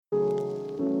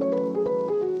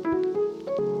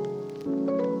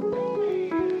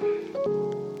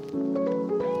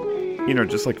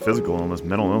just like physical illness,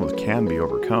 mental illness can be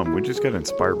overcome. We just got to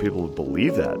inspire people to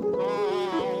believe that.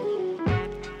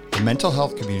 The mental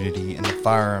health community and the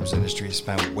firearms industry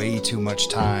spend way too much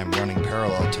time running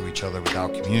parallel to each other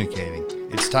without communicating.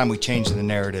 It's time we change the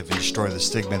narrative and destroy the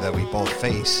stigma that we both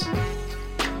face.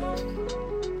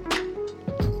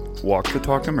 Walk the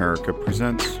Talk America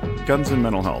presents Guns and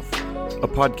Mental Health, a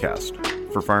podcast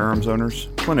for firearms owners,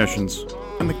 clinicians,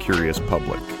 and the curious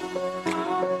public.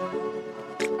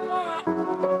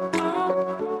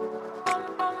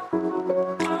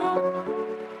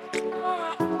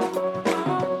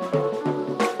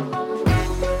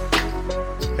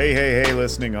 Hey,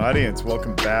 listening audience.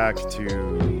 Welcome back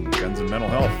to Guns and Mental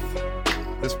Health.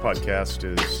 This podcast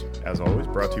is, as always,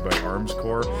 brought to you by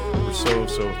Armscor. We're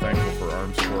so thankful for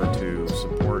Armscor to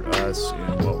support us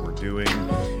in what we're doing.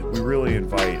 We really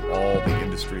invite all the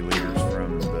industry leaders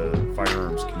from the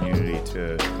firearms community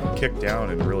to kick down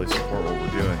and really support what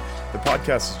we're doing. The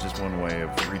podcast is just one way of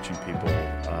reaching people,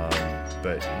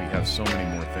 but we have so many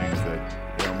more things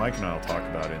that Mike and I will talk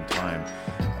about in time.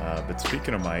 But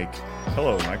speaking of Mike,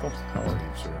 hello, Michael. How are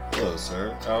you, sir? Hello,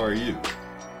 sir. How are you?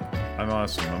 I'm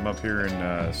awesome. I'm up here in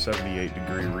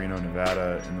 78-degree Reno,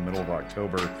 Nevada in the middle of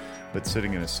October, but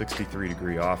sitting in a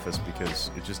 63-degree office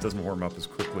because it just doesn't warm up as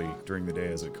quickly during the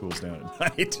day as it cools down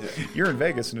at night. Yeah. You're in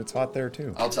Vegas, and it's hot there,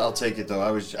 too. I'll take it, though.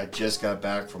 I just got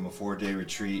back from a 4-day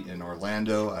retreat in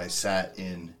Orlando. I sat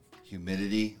in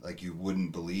humidity like you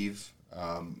wouldn't believe.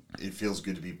 It feels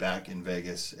good to be back in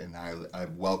Vegas, and I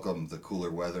welcome the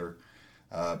cooler weather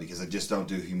because I just don't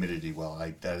do humidity well.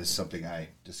 That is something I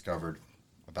discovered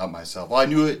about myself. Well, I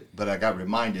knew it, but I got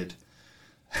reminded.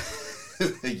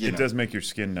 It does make your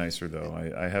skin nicer, though.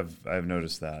 I have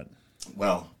noticed that.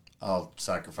 Well, I'll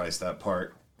sacrifice that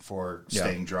part for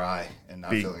staying dry and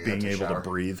not feeling being able to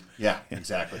breathe. Yeah,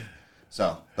 exactly.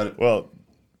 Well,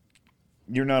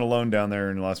 you're not alone down there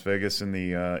in Las Vegas in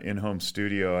the in-home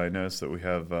studio. I noticed that we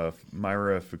have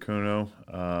Myra Fukuno.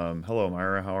 Hello,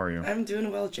 Myra. How are you? I'm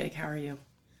doing well, Jake. How are you?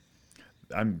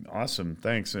 I'm awesome.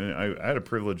 Thanks. And I had a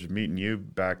privilege of meeting you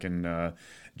back in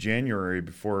January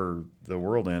before the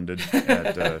world ended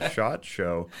at SHOT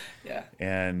Show. Yeah.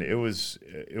 And it was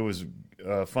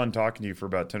fun talking to you for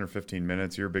about 10 or 15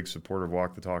 minutes. You're a big supporter of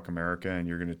Walk the Talk America, and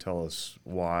you're going to tell us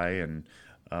why and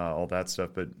all that stuff.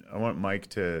 But I want Mike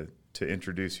to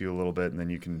introduce you a little bit, and then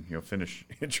you can finish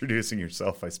introducing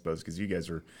yourself, I suppose, because you guys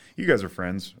are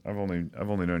friends. I've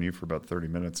only known you for about 30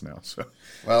 minutes now. So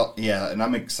well, yeah, and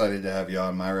I'm excited to have you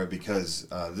on, Myra, because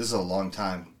this is a long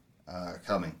time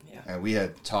coming. Yeah. And we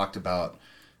had talked about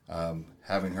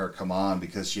having her come on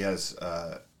because she has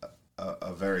a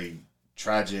very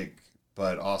tragic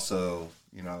but also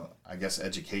I guess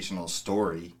educational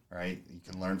story, right? You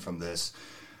can learn from this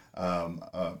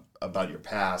about your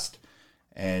past.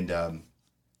 And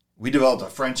we developed a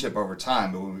friendship over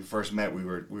time. But when we first met, we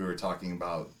were talking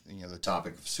about the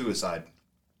topic of suicide,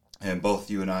 and both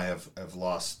you and I have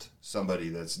lost somebody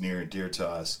that's near and dear to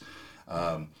us.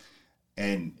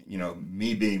 And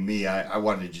me being me, I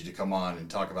wanted you to come on and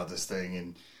talk about this thing,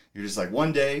 and you're just like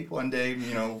one day, when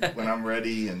I'm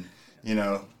ready, and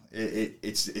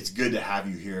it's good to have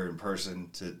you here in person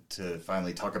to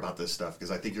finally talk about this stuff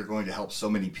because I think you're going to help so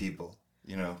many people.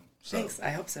 So. Thanks.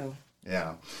 I hope so.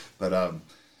 Yeah, but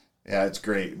it's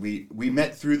great. We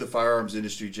met through the firearms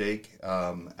industry, Jake.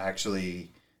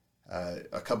 Actually,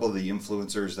 a couple of the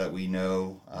influencers that we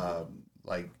know,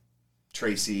 like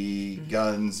Tracy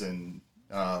Guns and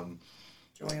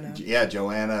Joanna. Yeah,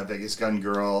 Joanna, Vegas Gun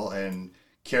Girl, and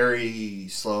Carrie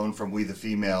Sloan from We the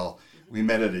Female. We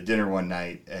met at a dinner one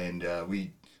night, and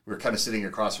we were kind of sitting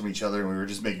across from each other, and we were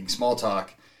just making small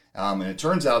talk. And it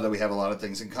turns out that we have a lot of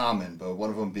things in common, but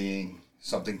one of them being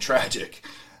something tragic.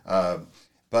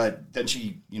 But then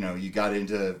you got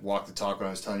into Walk the Talk when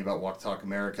I was telling you about Walk the Talk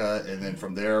America. And then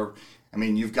from there,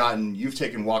 you've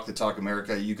taken Walk the Talk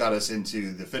America. You got us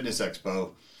into the Fitness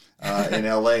Expo in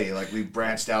LA. Like we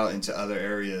branched out into other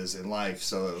areas in life.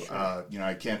 So,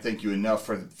 I can't thank you enough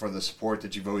for the support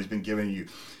that you've always been giving.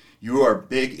 You are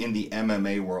big in the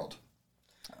MMA world.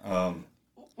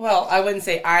 Well, I wouldn't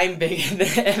say I'm big in the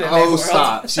MMA world. world.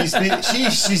 Stop.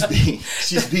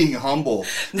 She's being humble.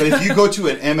 But if you go to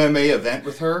an MMA event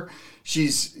with her,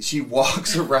 she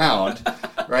walks around,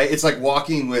 right? It's like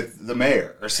walking with the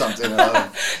mayor or something.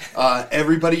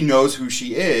 Everybody knows who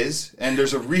she is, and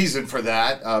there's a reason for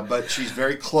that. But she's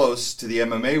very close to the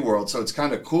MMA world, so it's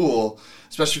kind of cool,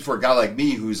 especially for a guy like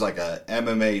me who's like a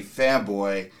MMA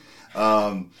fanboy.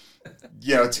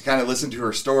 To kind of listen to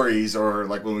her stories, or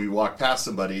like when we walk past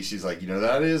somebody, she's like,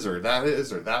 that is, or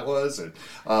that was, and,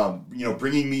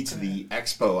 bringing me to the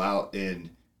expo out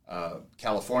in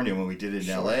California when we did it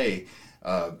in LA.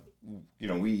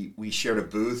 We shared a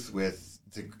booth with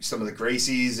some of the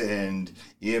Gracies and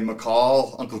Ian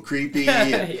McCall, Uncle Creepy.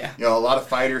 And, Yeah. a lot of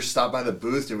fighters stopped by the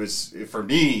booth. For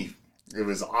me, it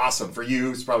was awesome. For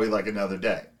you, it's probably like another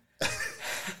day.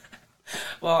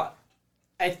 Well,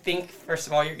 I think, first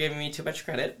of all, you're giving me too much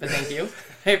credit, but thank you.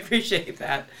 I appreciate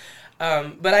that.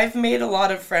 But I've made a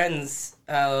lot of friends,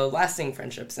 lasting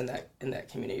friendships in that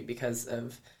community because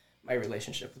of my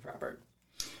relationship with Robert.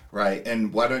 Right.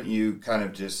 And why don't you kind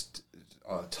of just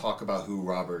talk about who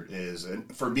Robert is?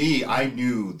 And for me, I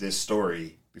knew this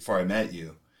story before I met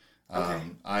you. Okay.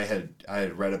 I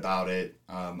had read about it.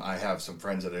 I have some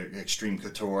friends at Extreme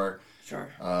Couture. Sure.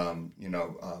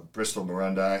 Bristol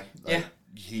Morandi. Yeah.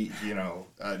 He,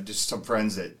 just some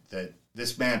friends that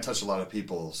this man touched a lot of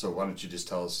people. So why don't you just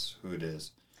tell us who it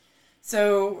is?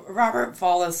 So Robert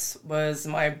Follis was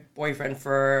my boyfriend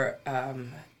for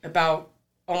about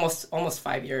almost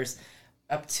 5 years,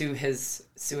 up to his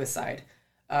suicide.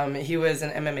 He was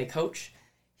an MMA coach.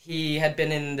 He had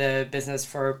been in the business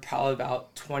for probably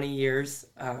about 20 years.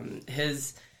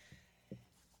 His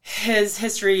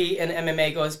history in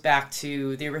MMA goes back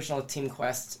to the original Team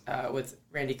Quest with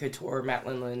Randy Couture, Matt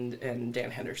Lindland, and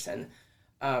Dan Henderson.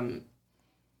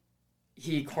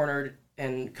 He cornered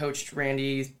and coached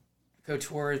Randy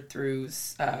Couture through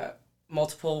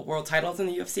multiple world titles in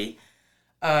the UFC.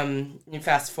 You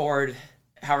fast forward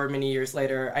however many years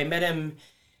later, I met him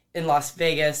in Las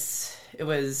Vegas. It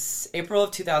was April of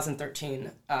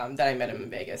 2013 that I met him in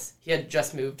Vegas. He had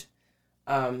just moved.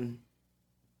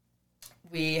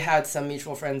 We had some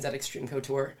mutual friends at Extreme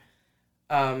Couture.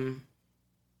 And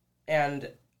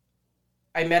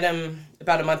I met him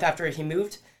about a month after he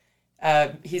moved.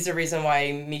 He's the reason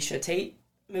why Misha Tate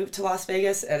moved to Las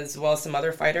Vegas, as well as some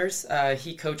other fighters.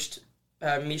 He coached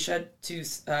Misha to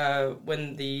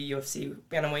win the UFC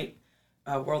Bantamweight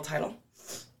world title.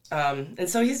 And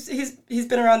so he's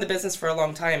been around the business for a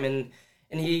long time, and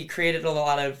he created a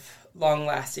lot of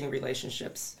long-lasting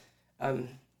relationships in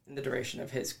the duration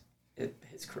of his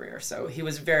career. So he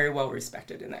was very well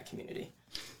respected in that community.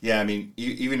 Yeah, I mean,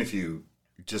 even if you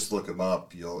just look him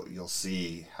up, you'll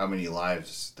see how many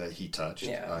lives that he touched.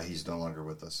 Yeah. He's no longer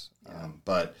with us. Yeah.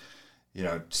 But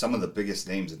some of the biggest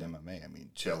names in MMA. I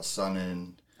mean, Chael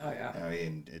Sonnen. Oh yeah. I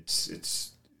mean,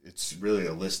 it's really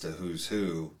a list of who's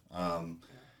who.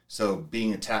 So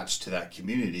being attached to that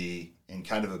community in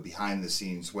kind of a behind the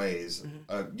scenes ways,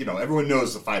 everyone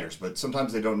knows the fighters, but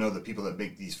sometimes they don't know the people that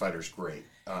make these fighters great.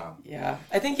 Yeah,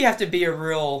 I think you have to be a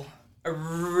real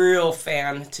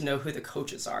fan to know who the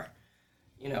coaches are.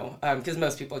 Because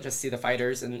most people just see the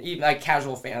fighters, and even like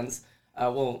casual fans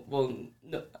will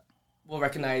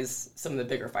recognize some of the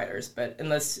bigger fighters. But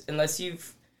unless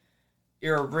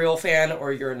you're a real fan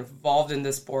or you're involved in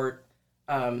this sport,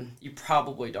 you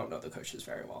probably don't know the coaches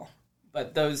very well.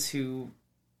 But those who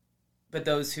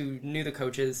knew the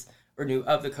coaches or knew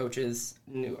of the coaches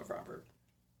knew of Robert.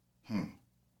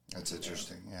 That's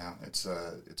interesting. Yeah, it's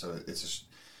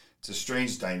a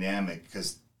strange dynamic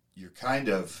because you're kind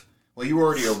of, well, you were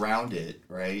already around it,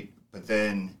 right? But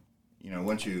then,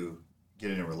 once you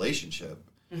get in a relationship,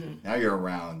 now you're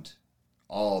around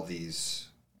all these,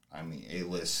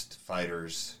 A-list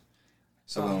fighters.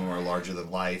 Some of them are larger than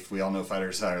life. We all know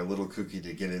fighters that are a little kooky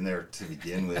to get in there to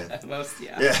begin with. Most,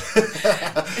 yeah.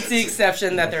 It's the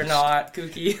exception that they're not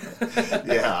kooky.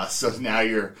 Yeah, so now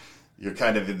you're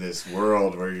kind of in this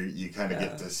world where you kind of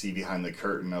get to see behind the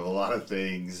curtain of a lot of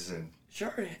things. And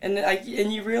sure, and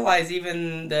you realize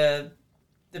even the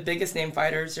biggest name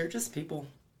fighters are just people.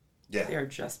 Yeah, they are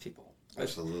just people.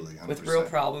 Absolutely, 100%. With real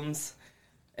problems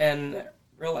and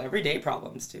real everyday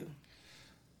problems too.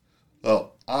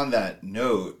 Well, on that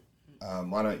note,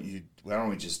 why don't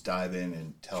we just dive in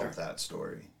and tell that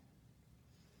story?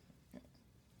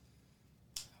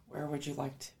 Where would you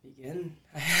like to begin?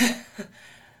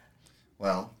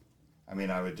 Well,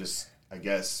 I would just, I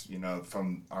guess,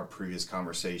 from our previous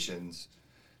conversations,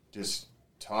 just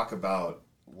talk about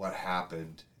what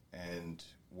happened and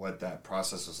what that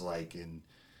process was like. And,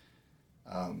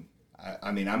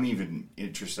 I'm even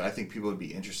interested, I think people would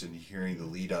be interested in hearing the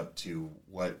lead up to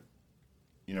what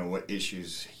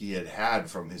issues he had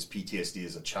from his PTSD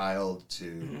as a child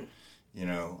to,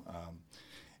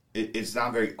 it's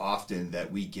not very often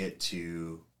that we get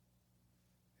to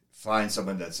find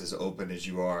someone that's as open as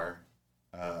you are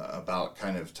about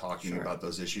kind of talking about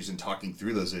those issues and talking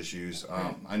through those issues.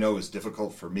 I know it was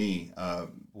difficult for me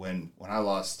when I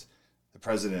lost the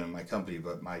president of my company,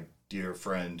 but my dear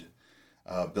friend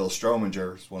Bill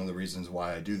Strominger is one of the reasons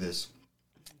why I do this.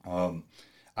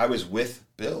 I was with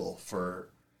Bill for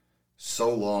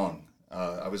so long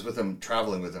I was with him,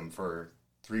 traveling with him for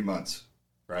 3 months,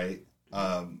 right?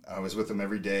 I was with him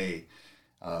every day,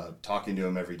 talking to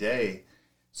him every day.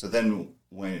 So then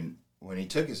when he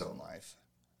took his own life,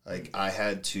 like I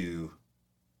had to,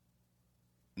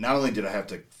 not only did I have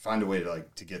to find a way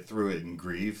to get through it and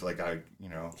grieve, like Sure.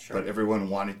 but everyone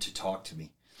wanted to talk to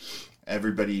me.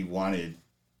 Everybody wanted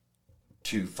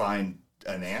to find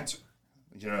an answer,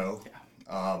 Yeah.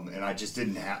 and I just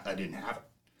didn't have it.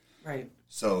 Right.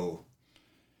 So,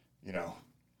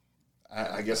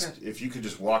 I guess if you could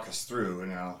just walk us through,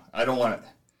 I don't want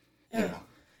to,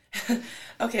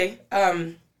 Okay.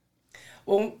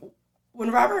 Well,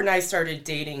 when Robert and I started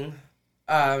dating,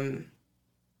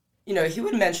 he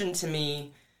would mention to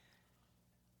me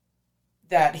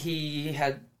that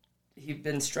he'd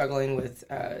been struggling with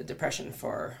depression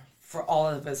for all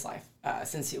of his life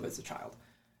since he was a child,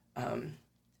 and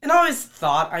I always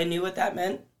thought I knew what that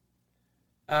meant.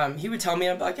 He would tell me,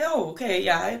 I'm like, oh, okay,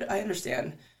 yeah, I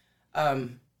understand,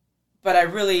 but I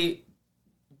really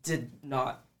did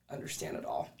not understand at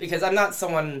all because I'm not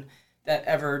someone that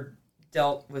ever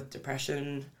dealt with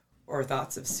depression or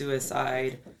thoughts of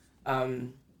suicide.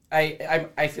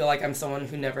 I feel like I'm someone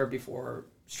who never before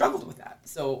struggled with that.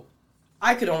 So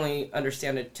I could only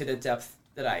understand it to the depth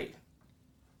that I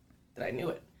knew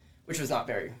it, which was not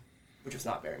very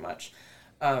much.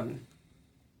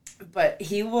 But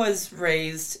he was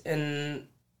raised in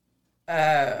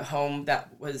a home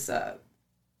that was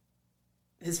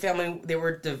his family. They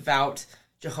were devout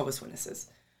Jehovah's Witnesses,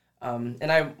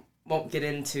 and I won't get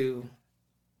into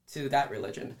that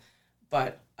religion,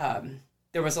 but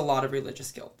there was a lot of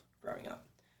religious guilt growing up.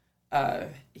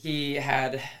 He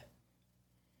had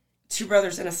 2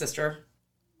 brothers and a sister.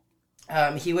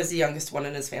 He was the youngest one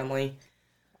in his family.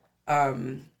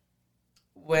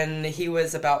 When he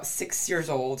was about 6 years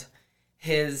old,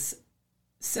 his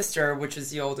sister, which is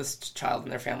the oldest child in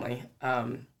their family,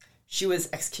 she was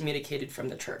excommunicated from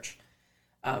the church.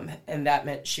 And that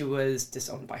meant she was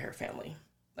disowned by her family.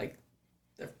 Like,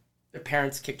 their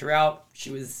parents kicked her out.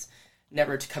 She was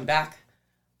never to come back.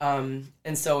 And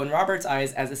so in Robert's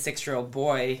eyes, as a 6-year-old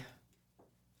boy,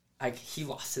 like, he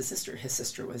lost his sister. His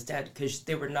sister was dead because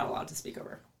they were not allowed to speak of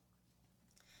her.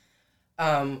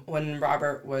 When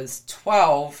Robert was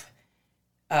 12,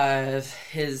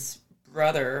 his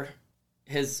brother,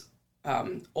 his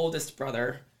oldest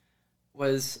brother,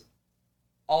 was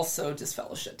also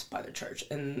disfellowshipped by the church,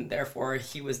 and therefore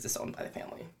he was disowned by the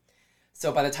family.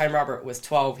 So by the time Robert was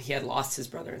 12, he had lost his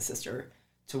brother and sister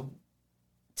to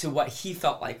what he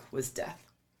felt like was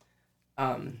death.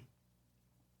 When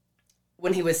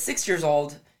he was 6 years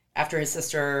old, after his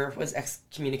sister was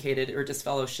excommunicated or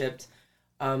disfellowshipped,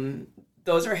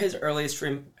 those are his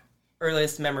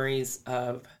earliest memories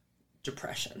of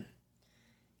depression.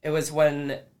 It was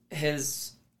when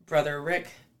his brother Rick,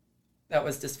 that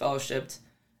was disfellowshipped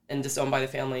and disowned by the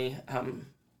family,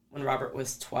 when Robert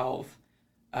was 12,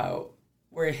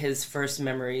 were his first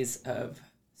memories of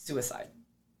suicide.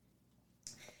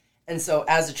 And so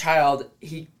as a child,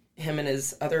 him and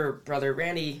his other brother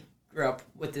Randy grew up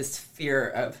with this fear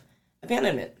of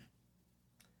abandonment.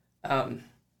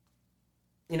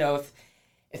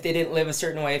 If they didn't live a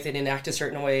certain way, if they didn't act a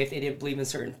certain way, if they didn't believe in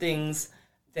certain things,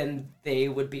 then they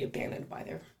would be abandoned by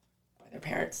their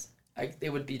parents. Like, they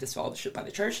would be disfellowshipped by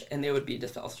the church, and they would be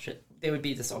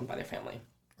disowned by their family.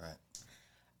 Right.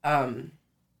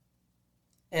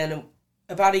 And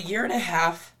about 1.5 years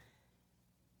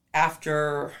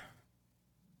after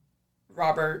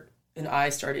Robert and I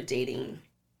started dating,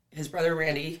 his brother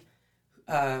Randy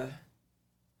hung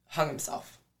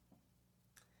himself.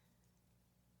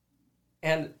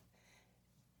 And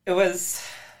it was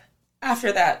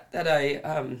after that I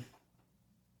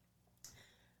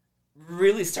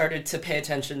really started to pay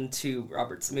attention to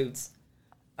Robert's moods.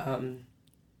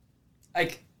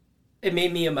 It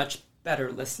made me a much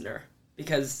better listener,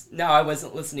 because now I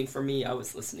wasn't listening for me, I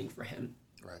was listening for him.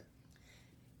 Right.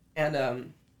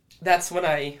 And that's when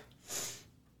I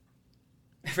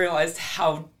realized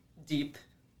how deep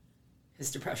his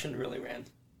depression really ran.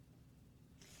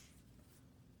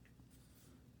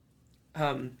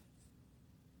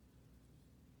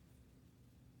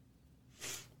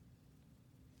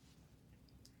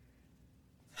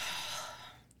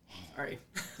 Sorry.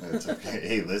 That's okay.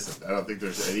 Hey, listen, I don't think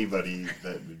there's anybody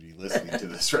that would be listening to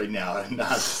this right now and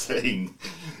not saying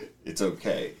it's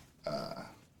okay.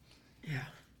 Yeah.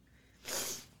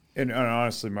 And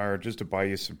honestly, Myra, just to buy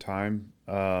you some time,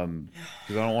 because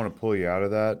I don't want to pull you out of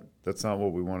that. That's not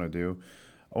what we want to do.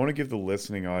 I want to give the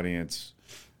listening audience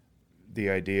the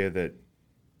idea that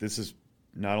this is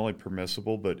not only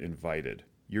permissible, but invited.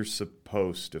 you're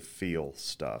supposed to feel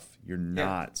stuff. You're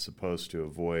not supposed to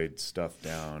avoid, stuff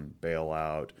down, bail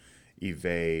out,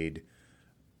 evade,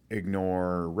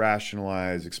 ignore,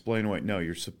 rationalize, explain away. No,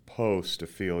 you're supposed to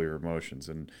feel your emotions.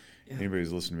 And anybody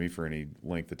who's listened to me for any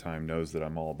length of time knows that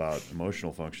I'm all about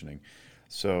emotional functioning.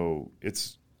 So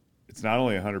it's not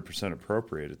only 100%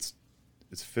 appropriate,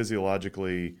 it's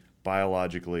physiologically,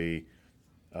 biologically,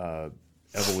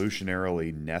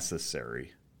 evolutionarily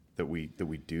necessary that we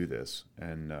do this.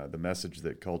 And the message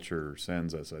that culture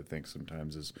sends us, I think,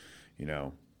 sometimes is,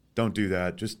 don't do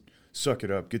that. Just suck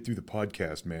it up. Get through the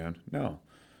podcast, man. No,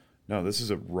 this is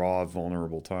a raw,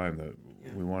 vulnerable time that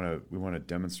we want to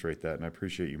demonstrate that, and I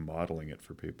appreciate you modeling it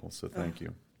for people. So thank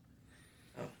you.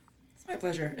 Oh, it's my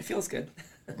pleasure. It feels good.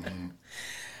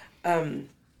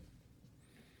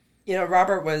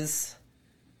 Robert was,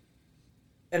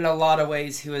 in a lot of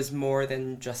ways, he was more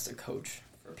than just a coach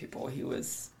for people. He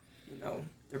was,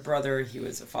 their brother. He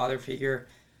was a father figure.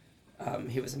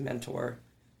 He was a mentor.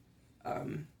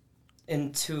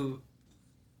 It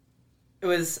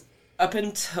was up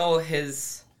until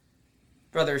his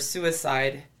brother's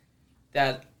suicide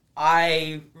that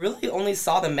I really only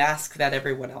saw the mask that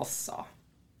everyone else saw.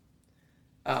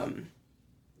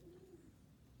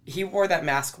 He wore that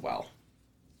mask well.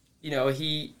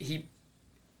 He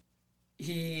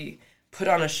put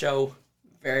on a show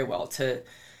very well to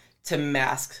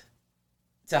mask,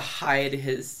 to hide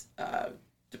his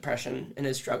depression and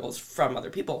his struggles from other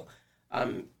people.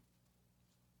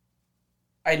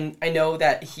 I know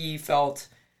that he felt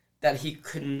that he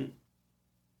couldn't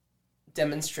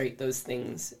demonstrate those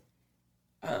things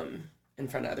in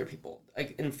front of other people,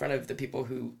 like in front of the people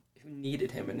who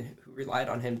needed him and who relied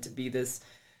on him to be this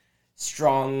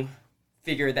strong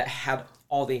figure that had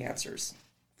all the answers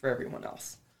for everyone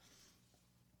else.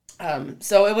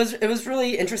 So it was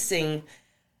really interesting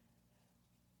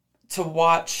to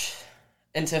watch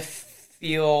and to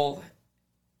feel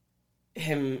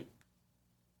him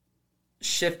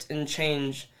shift and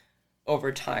change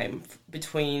over time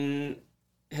between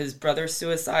his brother's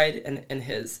suicide and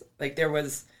his. Like there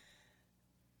was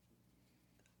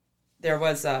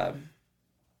I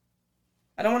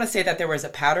don't want to say that there was a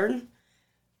pattern,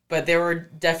 but there were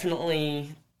definitely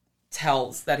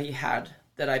tells that he had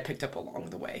that I picked up along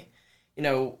the way.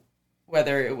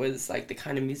 Whether it was like the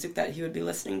kind of music that he would be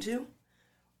listening to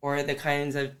or the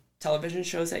kinds of television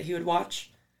shows that he would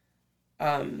watch.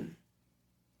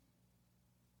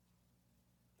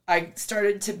 I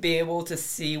started to be able to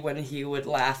see when he would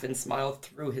laugh and smile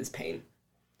through his pain.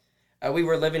 We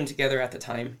were living together at the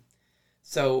time.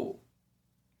 So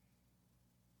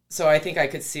I think I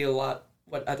could see a lot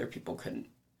what other people couldn't.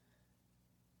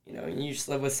 You just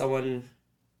live with someone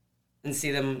and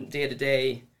see them day to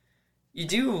day. You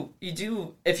do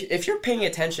if you're paying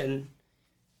attention,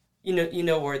 you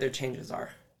know where their changes are.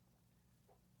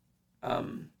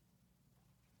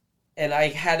 And I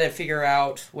had to figure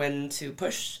out when to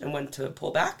push and when to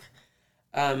pull back.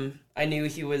 I knew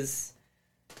he was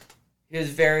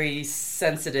very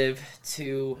sensitive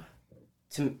to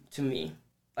me.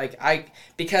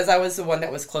 Because I was the one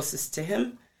that was closest to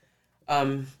him.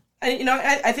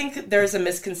 I think there's a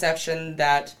misconception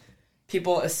that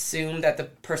people assume that the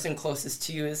person closest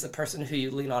to you is the person who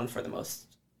you lean on for the most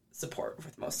support,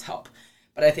 for the most help.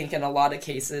 But I think in a lot of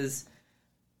cases,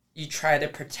 you try to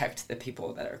protect the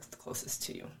people that are the closest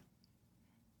to you.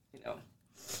 Yeah,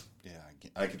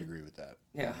 I could agree with that.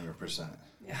 Yeah. 100%.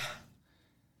 Yeah.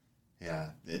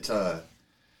 Yeah, it's I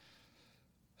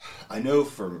know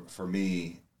for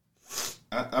me,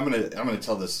 I'm gonna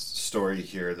tell this story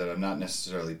here that I'm not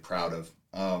necessarily proud of.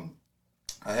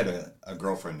 I had a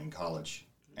girlfriend in college,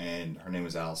 and her name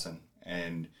was Allison.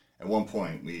 And at one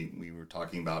point, we were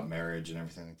talking about marriage and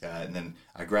everything like that. And then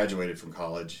I graduated from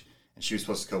college, and she was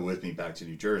supposed to go with me back to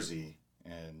New Jersey,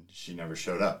 and she never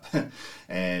showed up.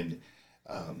 And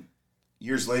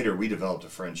years later, we developed a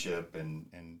friendship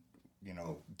and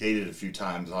dated a few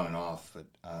times on and off. But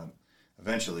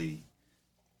eventually,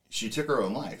 she took her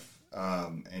own life.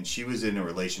 And she was in a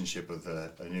relationship with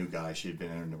a new guy. She had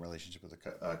been in a relationship with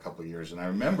a couple of years. And I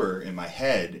remember in my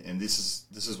head, and this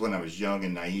is when I was young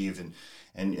and naive,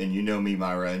 and you know me,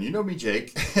 Myra, and you know me,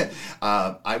 Jake,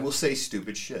 I will say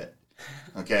stupid shit.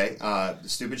 Okay?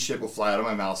 Stupid shit will fly out of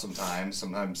my mouth sometimes.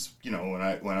 Sometimes, when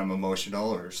I'm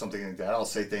emotional or something like that, I'll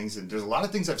say things. And there's a lot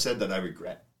of things I've said that I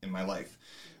regret in my life.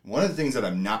 One of the things that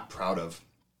I'm not proud of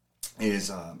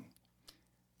is...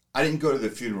 I didn't go to the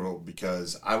funeral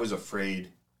because I was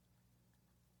afraid.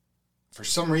 For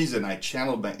some reason, I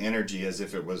channeled my energy as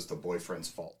if it was the boyfriend's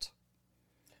fault.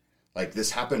 Like,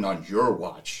 this happened on your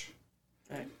watch.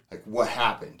 Right. Like, what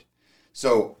happened?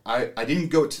 So I didn't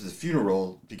go to the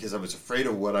funeral because I was afraid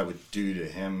of what I would do to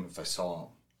him if I saw him,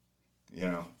 you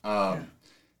know.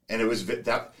 And it was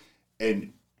that,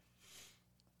 and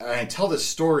I tell this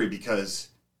story because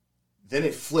then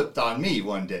it flipped on me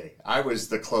one day. I was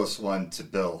the close one to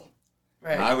Bill.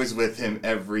 Right. And I was with him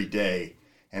every day.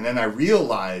 And then I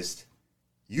realized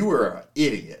you were an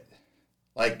idiot.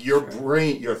 Like your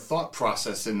brain, your thought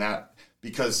process in that,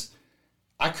 because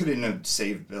I couldn't have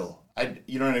saved Bill.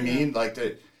 You know what I mean? Like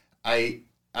that, I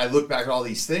look back at all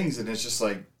these things and it's just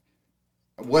like,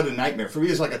 what a nightmare. For me,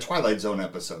 it's like a Twilight Zone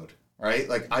episode, right?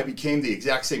 Like I became the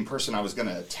exact same person I was going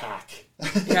to attack.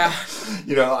 Yeah.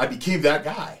 You know, I became that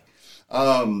guy.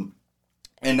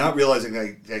 And not realizing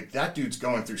like that dude's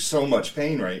going through so much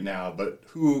pain right now, but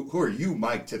who are you,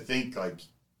 Mike, to think like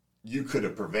you could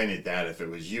have prevented that if it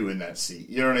was you in that seat?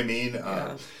 You know what I mean?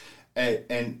 Yeah.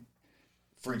 And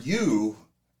for you,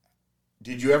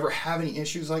 did you ever have any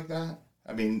issues like that?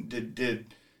 I mean,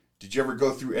 did you ever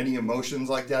go through any emotions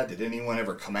like that? Did anyone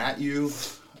ever come at you?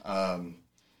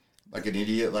 Like an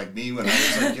idiot like me when I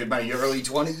was like in my early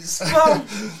 20s? Well,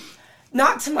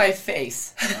 not to my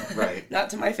face. Right. Not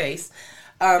to my face.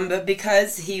 But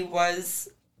because he was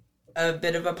a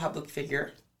bit of a public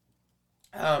figure.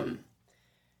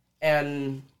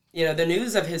 And, you know, the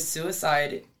news of his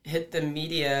suicide hit the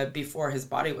media before his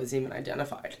body was even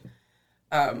identified.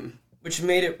 Which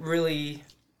made it really,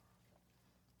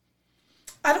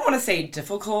 I don't want to say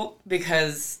difficult,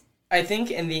 because I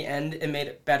think in the end it made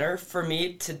it better for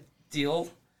me to deal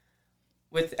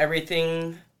with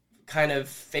everything kind of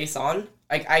face on.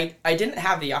 Like I didn't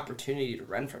have the opportunity to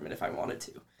run from it if I wanted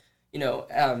to. You know,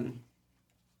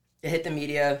 it hit the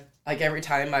media. Like every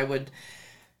time I would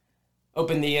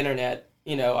open the internet,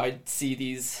 you know, I'd see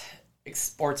these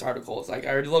sports articles, like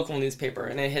our local newspaper,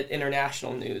 and it hit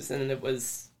international news, and it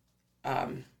was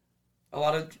a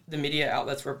lot of the media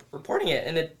outlets were reporting it,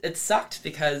 and it sucked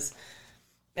because,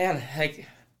 man, like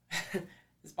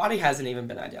his body hasn't even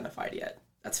been identified yet.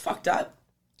 That's fucked up.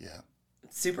 Yeah.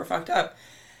 It's super fucked up.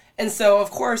 And so, of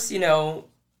course, you know,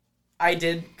 I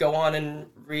did go on and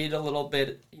read a little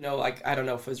bit, you know, like, I don't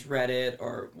know if it was Reddit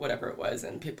or whatever it was,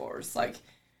 and people were just like,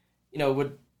 you know,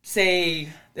 would say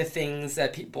the things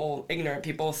that ignorant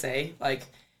people say, like,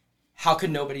 how could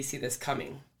nobody see this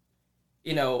coming?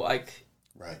 You know, like,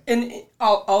 right. And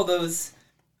all those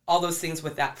things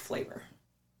with that flavor,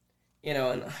 you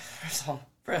know. And first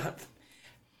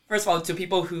of all, to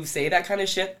people who say that kind of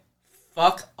shit,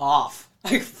 fuck off.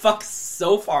 Like, fuck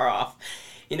so far off,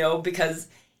 you know, because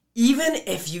even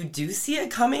if you do see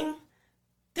it coming,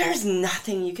 there's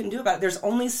nothing you can do about it. There's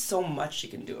only so much you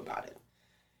can do about it.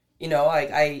 You know,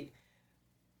 like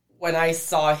when I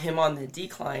saw him on the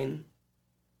decline,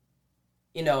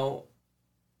 you know,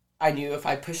 I knew if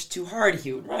I pushed too hard,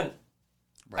 he would run.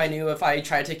 Right. I knew if I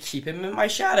tried to keep him in my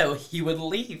shadow, he would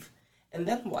leave. And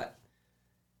then what?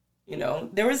 You know,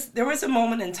 there was a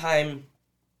moment in time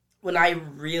when I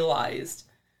realized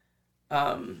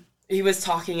he was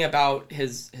talking about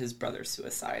his brother's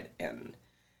suicide and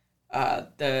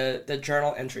the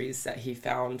journal entries that he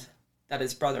found that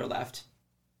his brother left,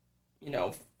 you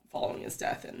know, following his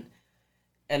death.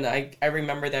 And I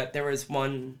remember that there was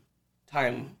one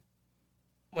time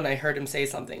when I heard him say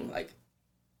something, like,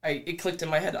 it clicked in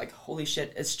my head, like, holy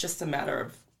shit, it's just a matter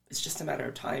of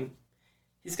time.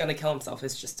 He's gonna kill himself.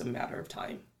 It's just a matter of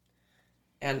time.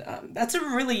 And that's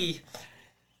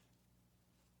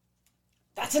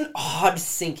an odd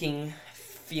sinking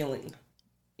feeling.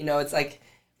 You know, it's like,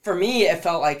 for me, it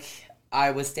felt like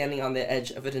I was standing on the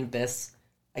edge of an abyss,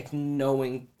 like,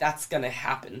 knowing that's gonna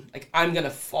happen. Like, I'm gonna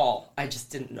fall. I just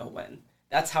didn't know when.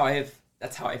 That's how I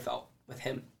felt with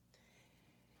him.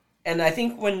 And I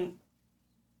think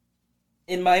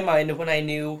in my mind, when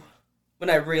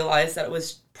I realized that it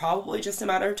was probably just a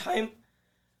matter of time,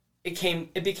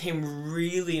 it became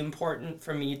really important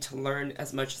for me to learn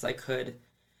as much as I could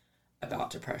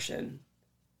about depression,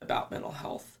 about mental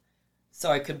health, so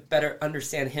I could better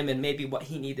understand him and maybe what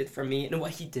he needed from me and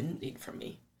what he didn't need from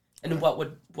me, and what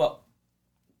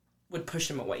would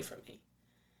push him away from me.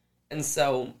 And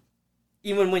so,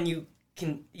 even when you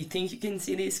think you can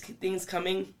see these things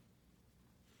coming,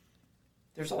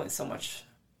 there's only so much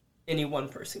any one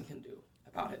person can do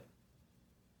about it.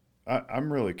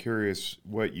 I'm really curious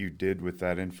what you did with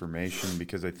that information,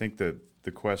 because I think that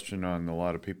the question on a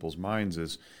lot of people's minds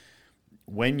is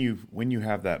when you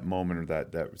have that moment or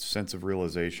that sense of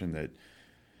realization that,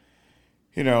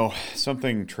 you know,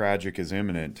 something tragic is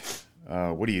imminent,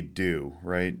 what do you do,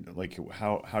 right? Like,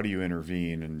 how do you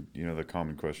intervene? And, you know, the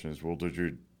common question is, well, did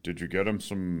you get him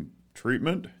some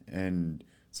treatment? And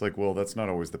It's like, well, that's not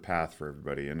always the path for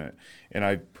everybody. And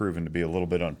I've proven to be a little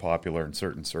bit unpopular in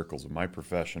certain circles of my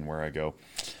profession where I go,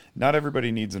 not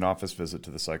everybody needs an office visit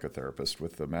to the psychotherapist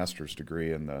with the master's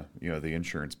degree and the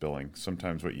insurance billing.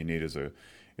 Sometimes what you need is a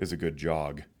good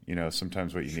jog.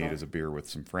 Sometimes what you need is a beer with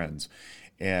some friends.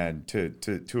 And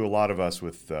to a lot of us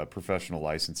with professional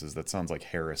licenses, that sounds like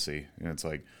heresy. It's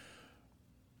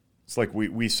like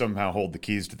we somehow hold the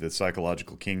keys to the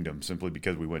psychological kingdom simply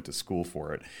because we went to school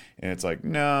for it. And it's like,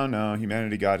 no,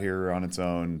 humanity got here on its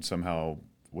own somehow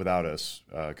without us,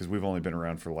 because we've only been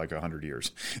around for like 100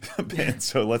 years. And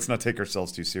so let's not take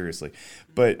ourselves too seriously.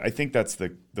 But I think that's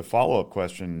the follow-up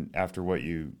question after what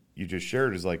you just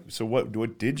shared is like, so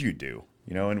what did you do?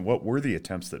 And what were the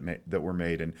attempts that were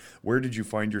made, and where did you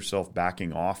find yourself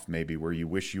backing off maybe where you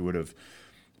wish you would have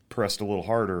pressed a little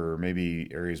harder, or maybe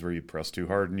areas where you pressed too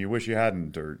hard and you wish you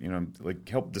hadn't, or, like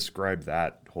help describe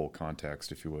that whole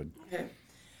context if you would. Okay.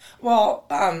 Well,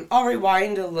 I'll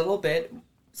rewind a little bit.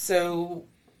 So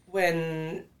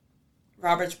when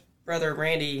Robert's brother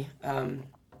Randy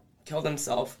killed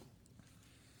himself,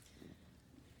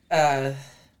 of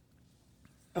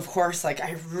course, like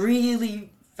I really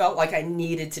felt like I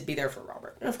needed to be there for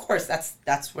Robert. And of course, that's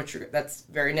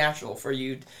very natural for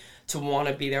you to want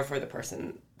to be there for the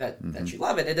person that you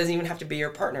love. It doesn't even have to be your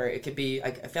partner. It could be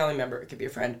like a family member. It could be a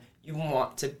friend. You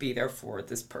want to be there for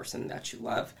this person that you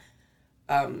love.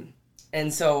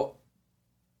 And so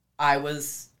I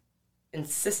was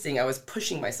insisting, I was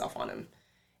pushing myself on him.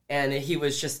 And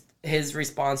his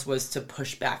response was to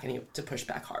push back, and to push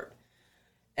back hard.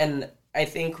 And I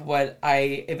think what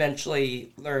I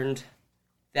eventually learned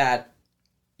that,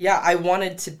 yeah, I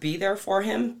wanted to be there for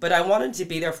him, but I wanted to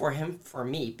be there for him for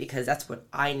me, because that's what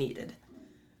I needed.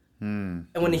 And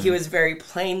when he was very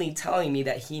plainly telling me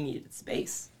that he needed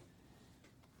space.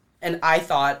 And I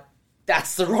thought,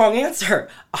 that's the wrong answer.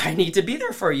 I need to be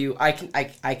there for you. I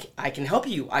can help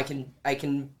you. I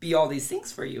can be all these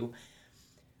things for you.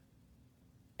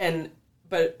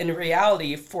 But in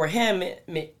reality, for him,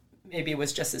 maybe it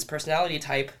was just his personality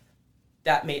type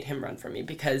that made him run from me,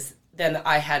 because then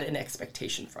I had an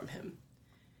expectation from him.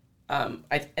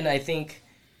 I think,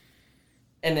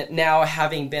 and now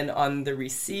having been on the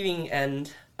receiving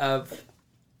end of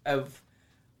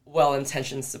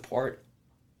well-intentioned support,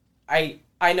 I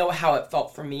know how it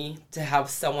felt for me to have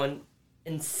someone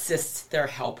insist their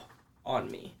help on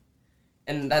me.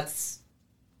 And that's,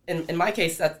 in my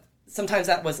case, that sometimes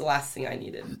that was the last thing I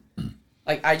needed.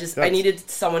 Like, I needed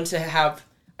someone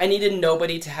I needed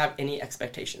nobody to have any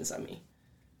expectations of me.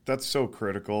 That's so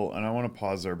critical, and I want to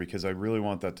pause there because I really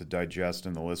want that to digest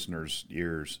in the listeners'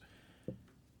 ears.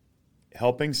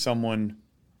 Helping someone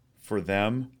for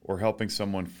them or helping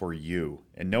someone for you,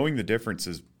 and knowing the difference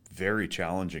is very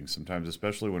challenging sometimes,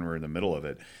 especially when we're in the middle of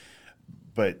it.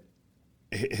 But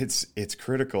it's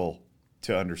critical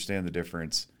to understand the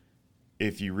difference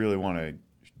if you really want to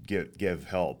give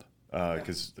help,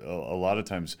 because a lot of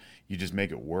times you just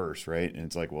make it worse, right? And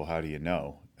it's like, well, how do you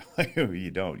know?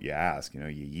 You don't. You ask. You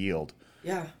yield.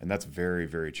 Yeah. And that's very,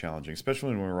 very challenging,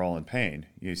 especially when we're all in pain.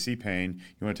 You see pain,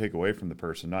 you want to take away from the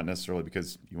person, not necessarily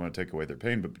because you want to take away their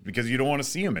pain, but because you don't want to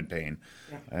see them in pain.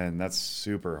 Yeah. And that's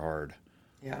super hard.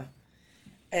 Yeah.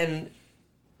 And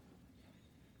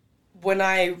when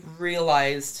I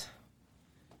realized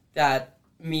that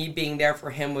me being there for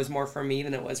him was more for me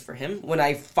than it was for him, when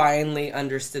I finally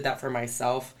understood that for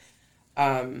myself,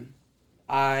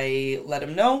 I let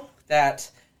him know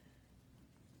that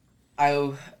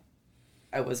I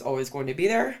was always going to be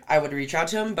there. I would reach out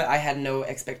to him, but I had no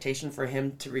expectation for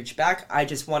him to reach back. I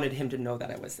just wanted him to know that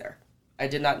I was there. I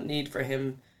did not need for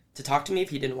him to talk to me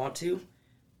if he didn't want to,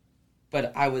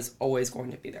 but I was always going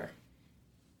to be there.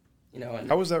 And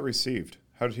how was that received?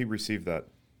 How did he receive that?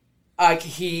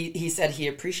 He said he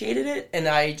appreciated it, and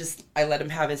I let him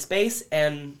have his space,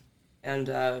 and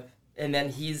then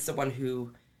he's the one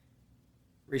who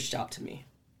reached out to me.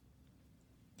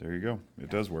 There you go. It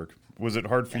does work. Was it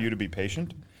hard for you to be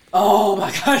patient? Oh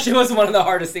my gosh, it was one of the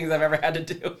hardest things I've ever had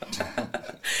to do.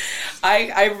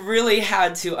 I really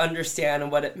had to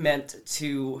understand what it meant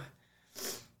to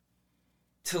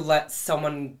let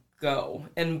someone go.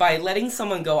 And by letting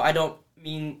someone go, I don't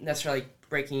mean necessarily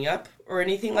breaking up or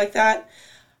anything like that.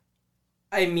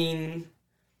 I mean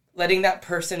letting that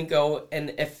person go,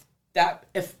 and if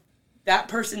that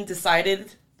person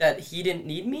decided that he didn't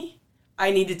need me, I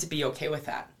needed to be okay with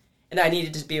that. And I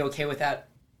needed to be okay with that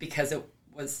because it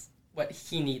was what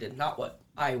he needed, not what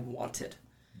I wanted.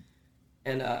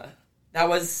 And that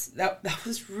was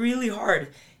really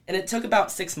hard. And it took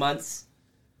about 6 months.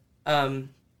 Well,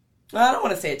 I don't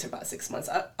want to say it took about 6 months.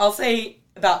 I'll say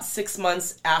about 6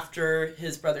 months after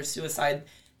his brother's suicide,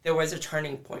 there was a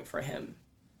turning point for him.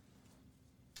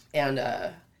 And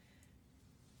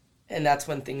that's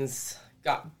when things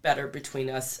got better between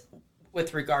us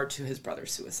with regard to his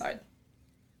brother's suicide.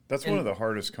 That's one of the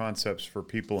hardest concepts for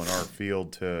people in our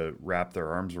field to wrap their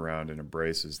arms around and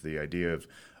embrace, is the idea of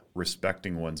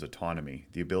respecting one's autonomy,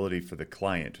 the ability for the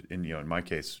client, in my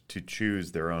case, to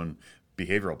choose their own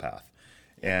behavioral path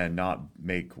and not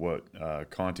make what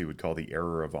Conti would call the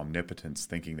error of omnipotence,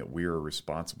 thinking that we are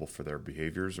responsible for their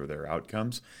behaviors or their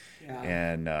outcomes,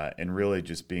 and really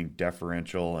just being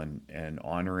deferential and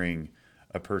honoring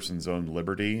a person's own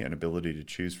liberty and ability to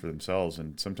choose for themselves.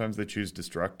 And sometimes they choose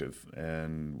destructive,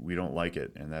 and we don't like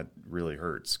it, and that really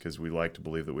hurts because we like to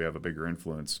believe that we have a bigger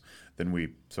influence than we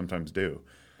sometimes do.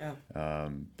 Yeah.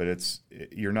 But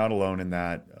you're not alone in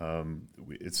that.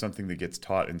 It's something that gets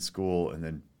taught in school and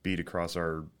then beat across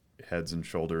our heads and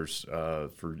shoulders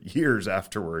for years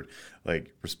afterward.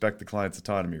 Like, respect the client's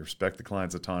autonomy, respect the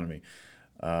client's autonomy.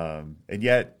 And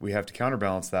yet we have to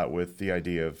counterbalance that with the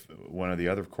idea of one of the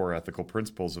other core ethical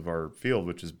principles of our field,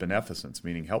 which is beneficence,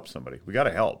 meaning help somebody. We got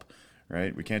to help,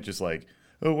 right? We can't just like,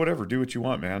 oh, whatever, do what you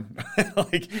want, man.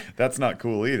 Like, that's not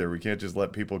cool either. We can't just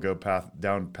let people go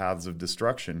down paths of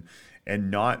destruction and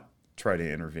not try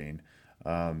to intervene.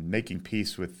 Making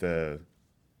peace with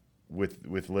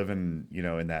living,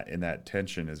 in that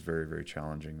tension is very, very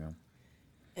challenging, though.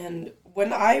 And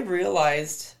when I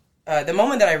realized, the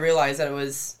moment that I realized that it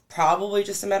was probably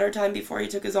just a matter of time before he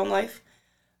took his own life,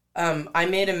 I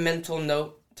made a mental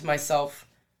note to myself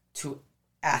to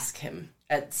ask him.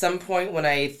 At some point when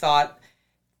I thought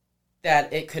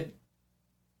that it could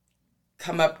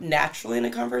come up naturally in a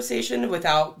conversation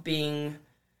without being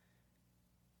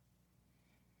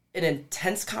an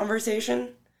intense conversation,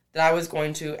 that I was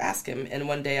going to ask him. And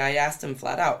one day I asked him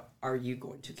flat out, "Are you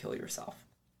going to kill yourself?"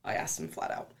 I asked him flat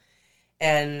out.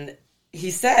 And he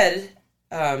said,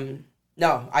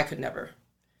 no, I could never.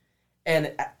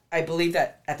 And I believe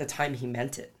that at the time he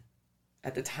meant it.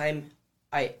 At the time,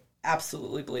 I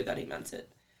absolutely believe that he meant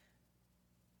it.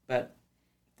 But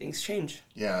things change.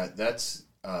 Yeah, that's,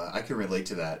 I can relate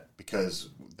to that, because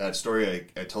that story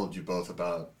I told you both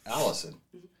about Allison,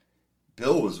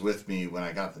 Bill was with me when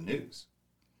I got the news.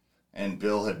 And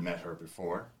Bill had met her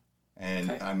before.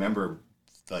 And I remember,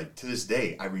 like, to this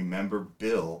day, I remember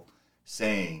Bill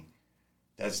saying,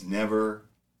 "That's never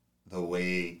the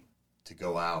way to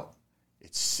go out.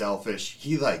 It's selfish."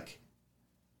 He,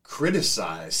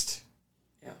 criticized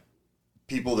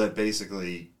people that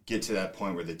basically get to that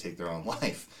point where they take their own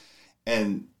life.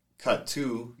 And cut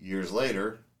 2 years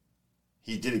later,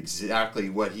 he did exactly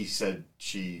what he said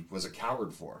she was a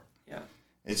coward for. Yeah.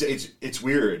 It's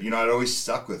weird. It always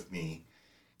stuck with me.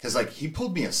 Because, he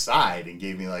pulled me aside and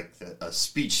gave me, a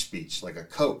speech, like a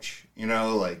coach. You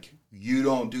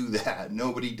don't do that.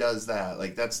 Nobody does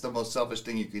that. That's the most selfish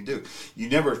thing you can do. You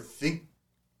never think,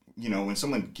 when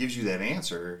someone gives you that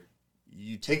answer,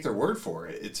 you take their word for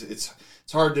it. It's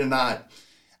hard to not.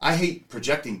 I hate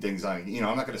projecting things on you.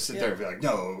 I'm not going to sit there and be like,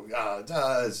 no,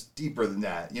 it's deeper than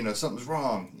that. Something's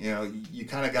wrong. You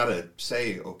kind of got to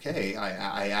say, okay,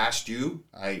 I asked you,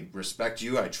 I respect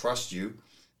you, I trust you.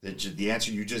 The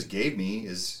answer you just gave me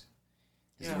is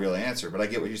the real answer. But I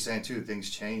get what you're saying too.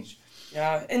 Things change.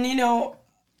 Yeah, and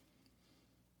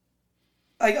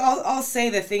I'll say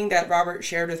the thing that Robert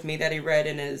shared with me that he read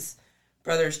in his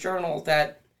brother's journal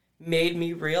that made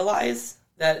me realize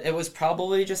that it was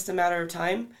probably just a matter of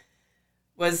time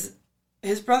was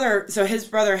his brother. So his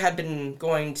brother had been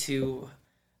going to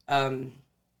a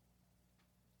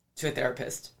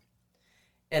therapist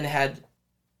and had,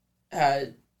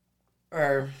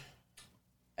 or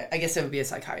I guess it would be a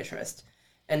psychiatrist,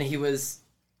 and he was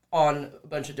on a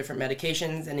bunch of different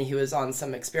medications, and he was on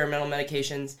some experimental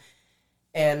medications.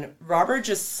 And Robert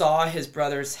just saw his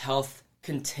brother's health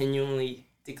continually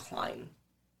decline.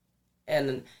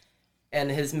 And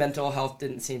his mental health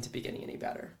didn't seem to be getting any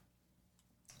better.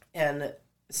 And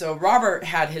so Robert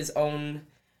had his own,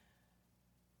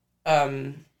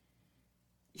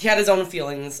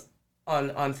 feelings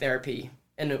on therapy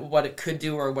and what it could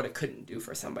do or what it couldn't do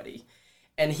for somebody.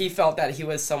 And he felt that he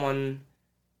was someone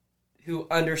who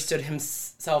understood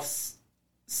himself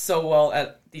so well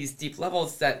at these deep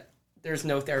levels that there's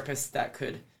no therapist that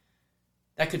could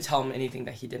tell him anything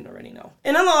that he didn't already know.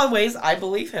 And in a lot of ways, I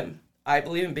believe him. I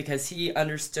believe him because he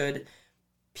understood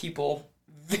people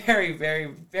very, very,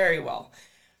 very well.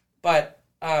 But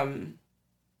then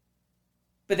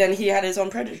he had his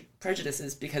own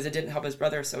prejudices because it didn't help his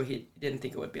brother, so he didn't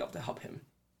think it would be able to help him.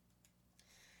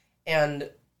 And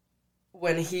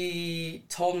when he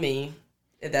told me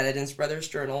that in his brother's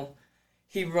journal,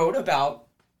 he wrote about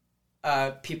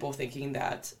people thinking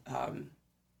that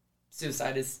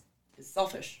suicide is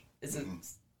selfish. Is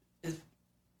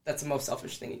that's the most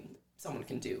selfish thing someone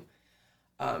can do.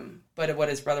 But what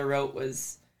his brother wrote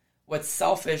was, what's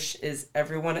selfish is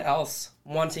everyone else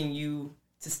wanting you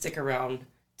to stick around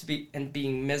to be and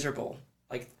being miserable.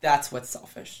 Like, that's what's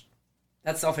selfish.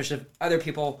 That's selfish of other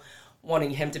people wanting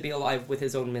him to be alive with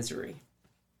his own misery.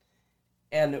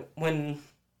 And when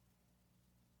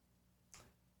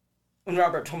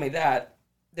Robert told me that,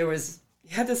 he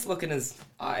had this look in his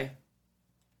eye.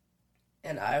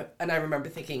 And I remember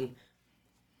thinking,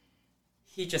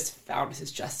 he just found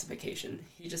his justification.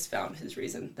 He just found his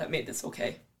reason that made this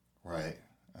okay. Right.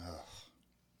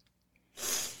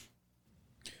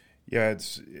 Yeah,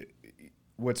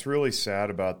 what's really sad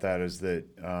about that is that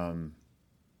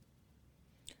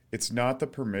it's not the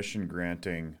permission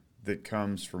granting that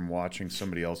comes from watching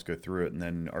somebody else go through it and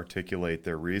then articulate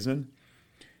their reason.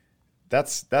 That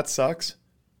sucks,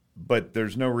 but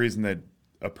there's no reason that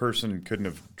a person couldn't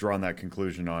have drawn that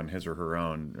conclusion on his or her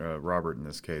own. Robert, in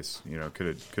this case,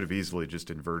 could have easily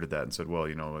just inverted that and said, well,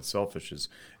 what's selfish is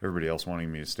everybody else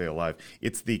wanting me to stay alive.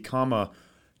 It's the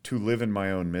to live in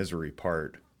my own misery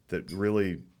part that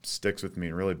really sticks with me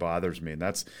and really bothers me. And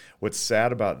that's what's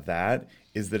sad about that,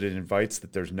 is that it invites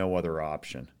that there's no other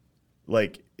option.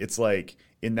 Like, it's like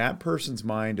in that person's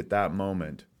mind at that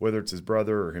moment, whether it's his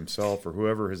brother or himself or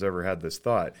whoever has ever had this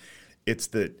thought, it's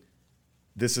that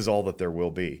this is all that there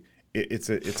will be. It's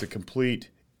a complete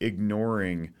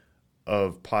ignoring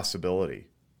of possibility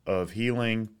of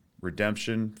healing,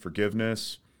 redemption,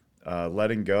 forgiveness,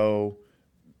 letting go,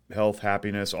 health,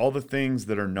 happiness, all the things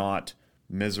that are not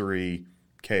misery,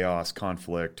 chaos,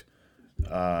 conflict,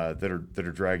 that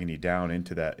are dragging you down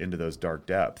into those dark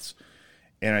depths.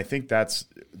 And I think that's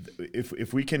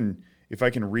if I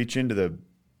can reach into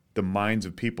the minds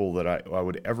of people that I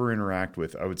would ever interact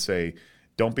with, I would say,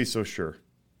 don't be so sure.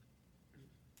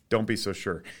 Don't be so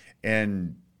sure.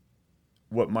 And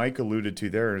what Mike alluded to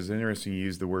there is interesting. You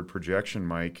used the word projection,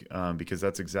 Mike, because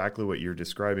that's exactly what you're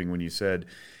describing when you said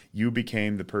you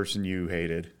became the person you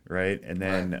hated, right? And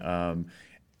then,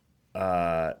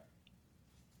 and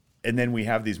then we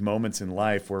have these moments in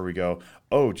life where we go,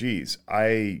 oh, geez,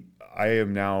 I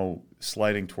am now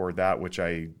sliding toward that which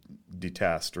I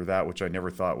detest or that which I never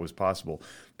thought was possible.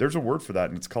 There's a word for that,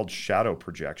 and it's called shadow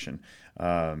projection,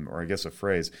 or I guess a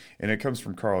phrase. And it comes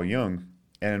from Carl Jung.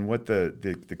 And what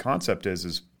the concept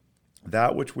is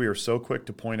that which we are so quick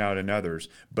to point out in others,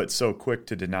 but so quick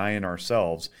to deny in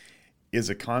ourselves, is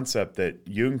a concept that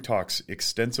Jung talks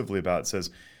extensively about. It says,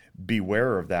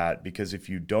 beware of that, because if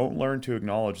you don't learn to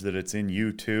acknowledge that it's in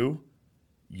you too,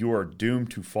 you are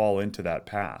doomed to fall into that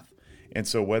path. And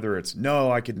so whether it's,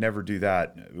 no, I could never do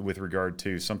that with regard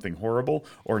to something horrible,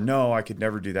 or no, I could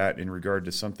never do that in regard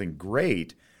to something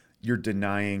great, you're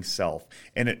denying self.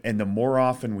 And the more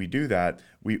often we do that,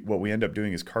 what we end up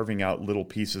doing is carving out little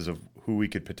pieces of who we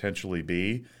could potentially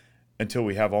be until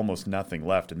we have almost nothing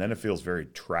left. And then it feels very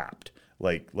trapped.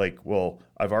 Like, well,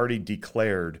 I've already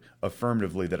declared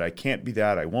affirmatively that I can't be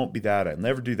that, I won't be that, I'll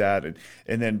never do that.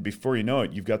 And then before you know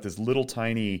it, you've got this little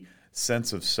tiny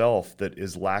sense of self that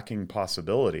is lacking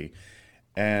possibility.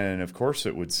 And of course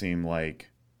it would seem like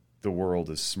the world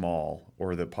is small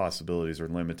or that possibilities are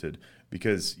limited,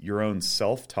 because your own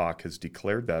self-talk has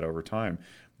declared that over time.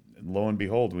 Lo and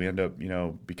behold, we end up,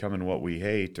 becoming what we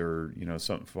hate, or,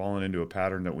 falling into a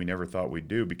pattern that we never thought we'd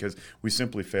do, because we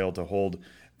simply failed to hold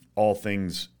all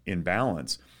things in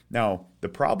balance. Now, the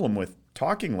problem with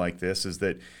talking like this is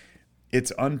that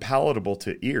it's unpalatable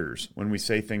to ears when we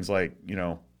say things like,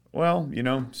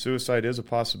 suicide is a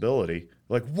possibility.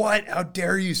 Like, what? How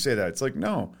dare you say that? It's like,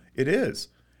 no, it is.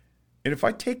 And if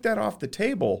I take that off the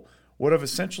table, what I've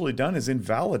essentially done is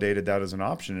invalidated that as an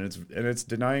option, and it's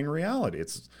denying reality.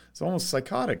 It's almost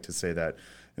psychotic to say that.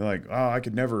 You're like, oh, I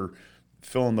could never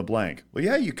fill in the blank. Well,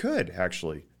 yeah, you could,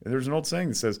 actually. There's an old saying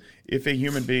that says, if a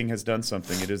human being has done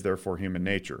something, it is therefore human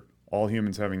nature. All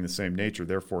humans having the same nature,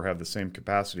 therefore have the same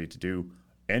capacity to do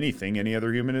anything any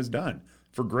other human has done,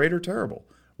 for great or terrible.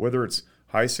 Whether it's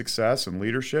high success and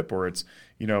leadership, or it's,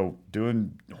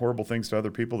 doing horrible things to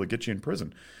other people that get you in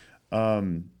prison.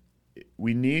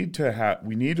 We need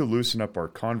to loosen up our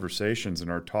conversations and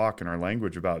our talk and our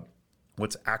language about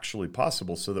what's actually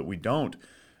possible, so that we don't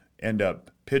end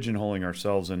up pigeonholing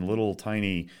ourselves in little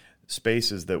tiny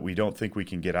spaces that we don't think we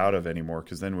can get out of anymore,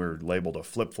 because then we're labeled a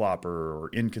flip-flopper or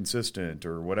inconsistent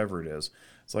or whatever it is.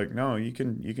 It's like, no, you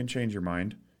can change your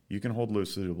mind. You can hold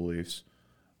loose to the beliefs.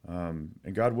 And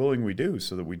God willing, we do,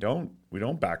 so that we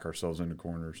don't back ourselves into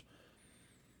corners.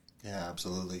 Yeah,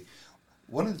 absolutely.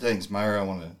 One of the things, Myra, I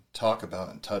want to talk about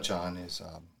and touch on is,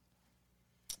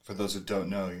 for those who don't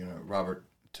know, Robert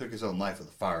took his own life with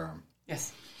a firearm.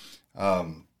 Yes.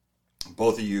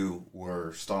 Both of you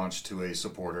were staunch 2A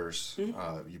supporters.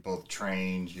 You both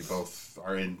trained. You both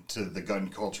are into the gun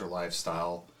culture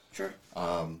lifestyle. Sure.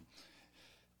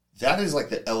 That is like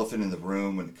the elephant in the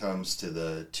room when it comes to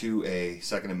the 2A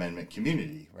Second Amendment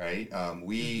community, right?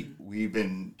 We've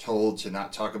been told to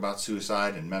not talk about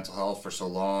suicide and mental health for so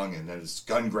long, and there's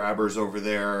gun grabbers over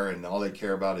there, and all they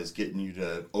care about is getting you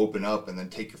to open up and then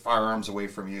take your firearms away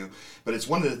from you. But it's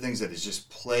one of the things that has just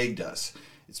plagued us.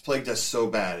 It's plagued us so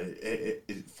bad,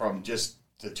 from just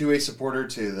the 2A supporter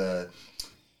to the,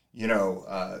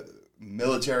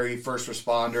 military, first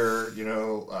responder,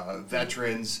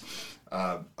 veterans.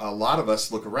 A lot of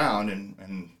us look around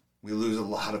and we lose a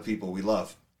lot of people we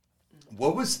love.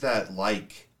 What was that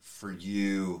like for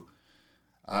you?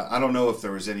 I don't know if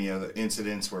there was any other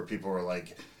incidents where people were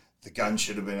like, the gun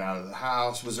should have been out of the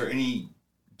house. Was there any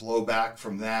blowback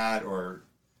from that, or?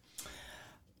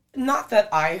 Not that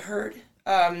I heard.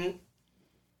 Not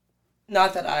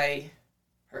that I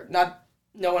heard.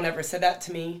 No one ever said that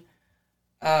to me.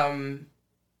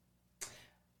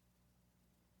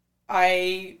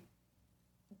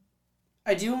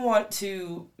 I do want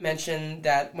to mention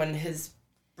that when his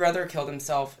brother killed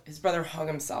himself, his brother hung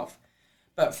himself.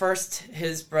 But first,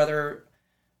 his brother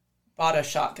bought a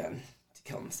shotgun to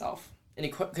kill himself. And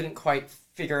he couldn't quite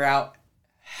figure out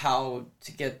how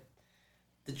to get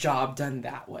the job done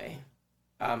that way.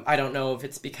 I don't know if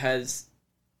it's because...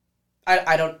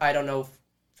 I don't know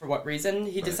for what reason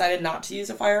he decided not to use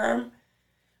a firearm.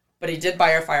 But he did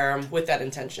buy a firearm with that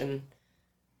intention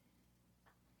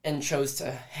and chose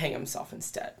to hang himself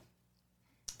instead.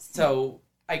 So,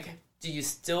 do you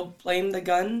still blame the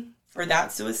gun for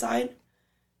that suicide?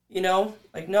 No.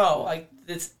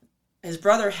 His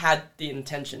brother had the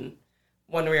intention,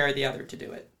 one way or the other, to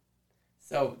do it.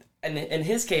 So, and in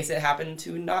his case, it happened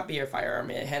to not be a firearm.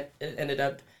 It ended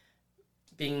up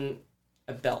being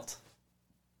a belt.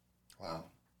 Wow.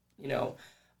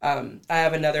 I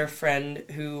have another friend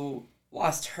who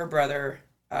lost her brother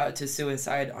to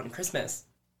suicide on Christmas.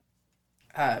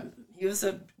 He was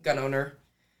a gun owner.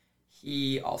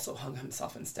 He also hung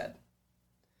himself instead.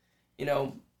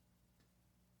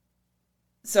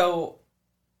 So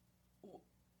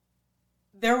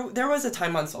there was a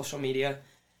time on social media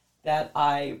that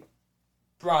I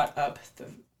brought up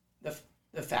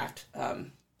the fact,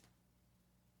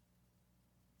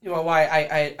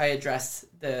 why I addressed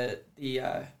the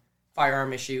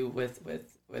firearm issue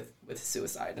with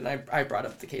suicide, and I brought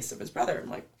up the case of his brother. I'm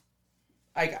like,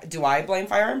 do I blame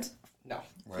firearms? No.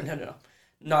 Right. No,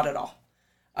 not at all.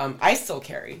 I still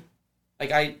carry,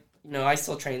 I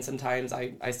still train sometimes.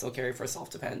 I still carry for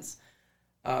self-defense.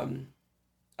 I'm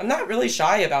not really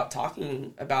shy about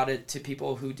talking about it to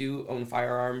people who do own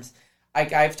firearms.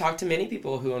 I've talked to many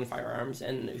people who own firearms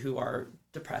and who are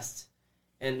depressed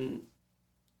and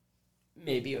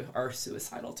maybe are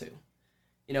suicidal too.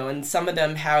 And some of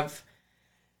them have,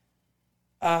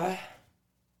 I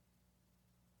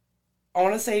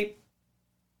want to say,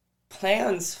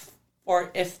 plans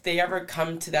for if they ever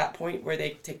come to that point where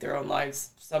they take their own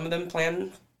lives. Some of them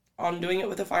plan on doing it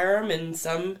with a firearm, and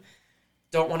some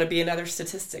don't want to be another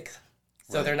statistic.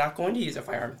 So right. They're not going to use a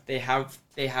firearm. They have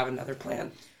another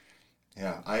plan.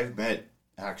 Yeah, I've met,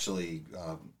 actually,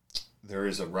 there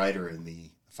is a writer in the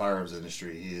firearms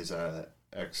industry. He is a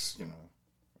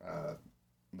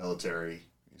military.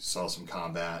 He saw some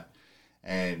combat.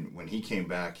 And when he came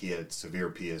back, he had severe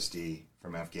PSD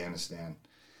from Afghanistan.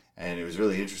 And it was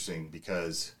really interesting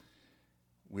because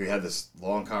we had this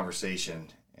long conversation,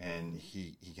 and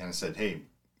he kind of said, hey,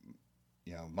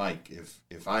 Mike,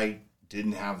 if I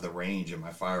didn't have the range in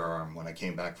my firearm when I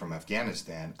came back from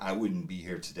Afghanistan, I wouldn't be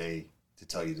here today to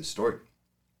tell you the story.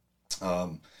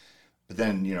 But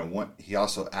then, he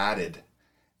also added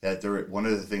that one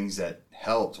of the things that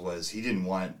helped was he didn't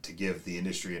want to give the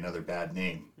industry another bad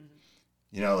name.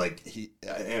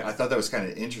 Mm-hmm. I thought that was kind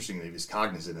of interesting that he was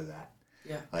cognizant of that.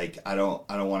 Yeah. I don't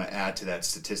want to add to that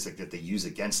statistic that they use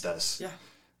against us. Yeah.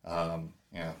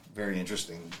 Very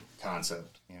interesting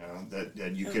concept,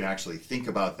 that you can actually think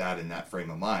about that in that frame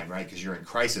of mind, right? Because you're in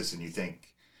crisis and you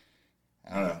think,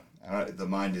 I don't know, the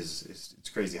mind it's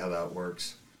crazy how that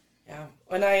works. Yeah.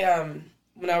 When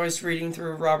I was reading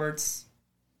through Robert's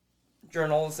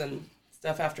journals and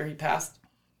stuff after he passed,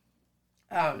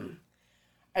 I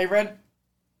read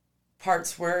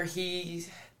parts where he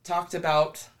talked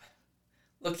about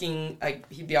looking,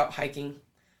 he'd be out hiking,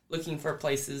 looking for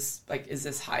places, is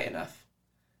this high enough?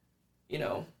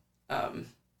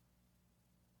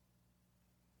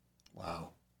 Wow.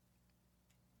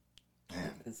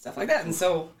 Man. And stuff like that. And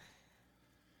so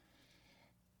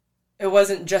it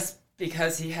wasn't just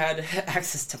because he had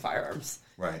access to firearms.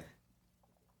 Right.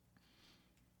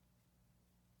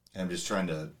 And I'm just trying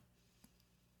to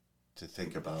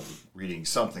think about reading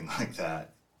something like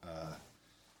that.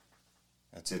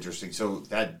 That's interesting. So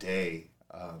that day,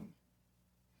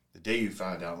 the day you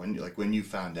found out, when you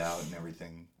found out and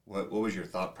everything, what was your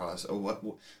thought process? Oh,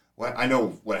 what? I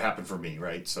know what happened for me,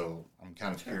 right? So I'm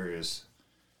kind of curious.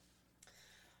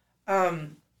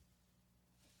 Well,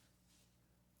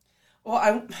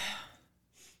 I'm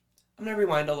gonna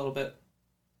rewind a little bit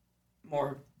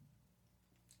more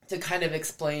to kind of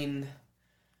explain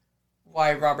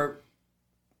why Robert,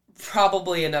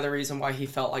 probably another reason why he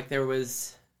felt like there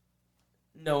was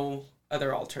no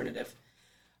other alternative.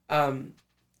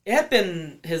 It had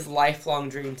been his lifelong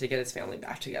dream to get his family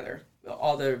back together.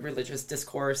 All the religious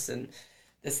discourse and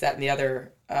this, that, and the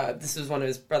other. This was when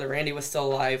his brother Randy was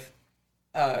still alive.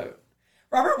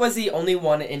 Robert was the only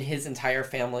one in his entire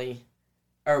family,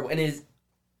 or in his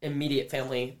immediate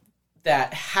family,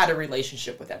 that had a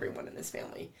relationship with everyone in his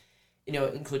family. You know,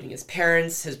 including his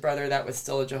parents, his brother that was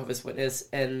still a Jehovah's Witness,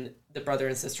 and the brother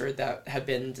and sister that had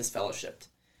been disfellowshipped.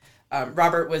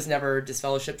 Robert was never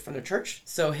disfellowshipped from the church,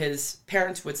 so his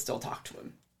parents would still talk to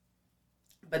him.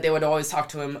 But they would always talk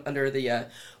to him under the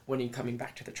when are you coming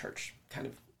back to the church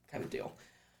kind of deal.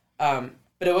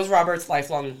 But it was Robert's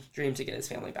lifelong dream to get his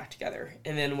family back together.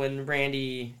 And then when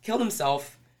Randy killed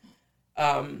himself,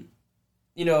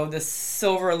 the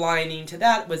silver lining to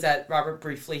that was that Robert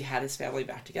briefly had his family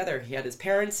back together. He had his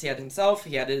parents, he had himself,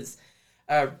 he had his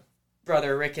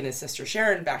brother Rick and his sister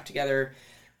Sharon back together,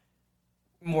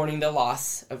 mourning the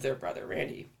loss of their brother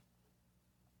Randy.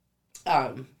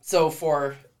 So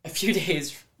for a few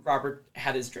days, Robert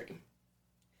had his dream.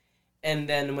 And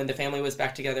then when the family was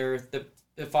back together,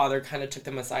 the father kind of took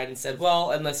them aside and said,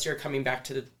 well, unless you're coming back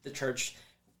to the church,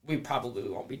 we probably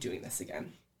won't be doing this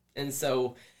again. And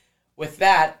so with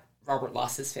that, Robert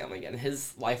lost his family again.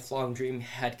 His lifelong dream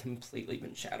had completely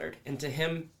been shattered. And to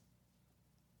him,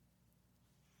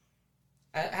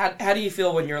 how do you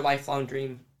feel when your lifelong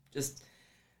dream just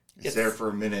It's there for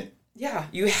a minute. Yeah,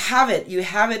 you have it. You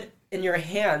have it in your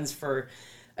hands for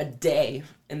a day,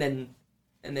 and then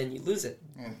you lose it.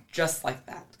 Yeah. Just like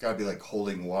that. It's got to be like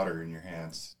holding water in your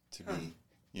hands to be,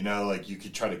 like you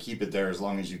could try to keep it there as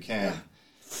long as you can. Yeah.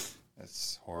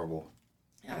 That's horrible.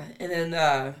 Yeah, and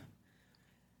then,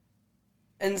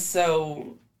 and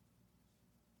so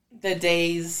the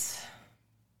days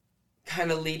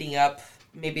kind of leading up,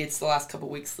 maybe it's the last couple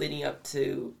weeks leading up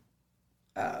to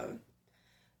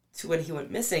when he went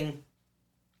missing,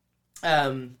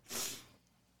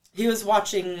 he was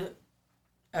watching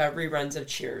reruns of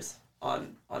Cheers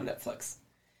on Netflix.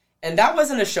 And that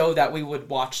wasn't a show that we would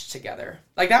watch together.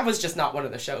 Like, that was just not one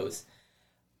of the shows.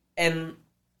 And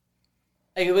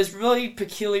it was really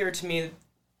peculiar to me,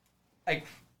 like,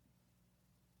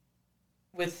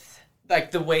 with,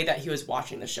 like, the way that he was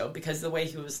watching the show. Because the way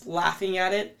he was laughing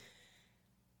at it,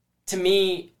 to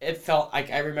me, it felt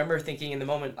like, I remember thinking in the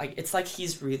moment, like, it's like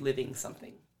he's reliving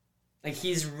something. Like,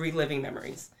 he's reliving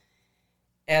memories.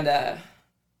 And I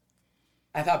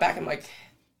thought back, I'm like,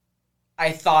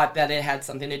 I thought that it had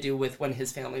something to do with when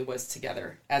his family was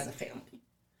together as a family.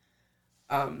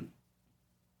 And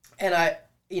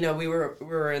we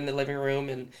were in the living room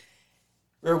and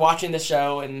we were watching the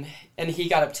show, and he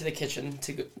got up to the kitchen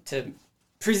to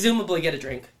presumably get a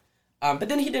drink. But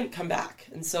then he didn't come back.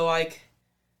 And so, like,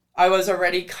 I was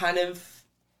already kind of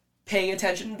paying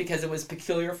attention because it was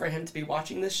peculiar for him to be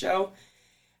watching this show.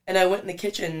 And I went in the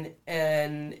kitchen,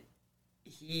 and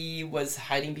he was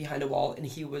hiding behind a wall, and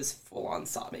he was full on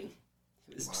sobbing.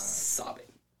 He was just sobbing.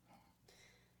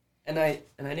 And I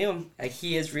knew him. Like,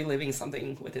 he is reliving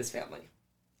something with his family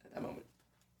at that moment.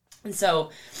 And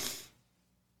so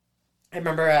I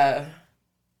remember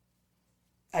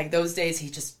like those days, he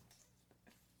just,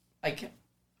 like,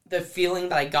 the feeling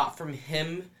that I got from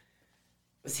him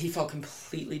was he felt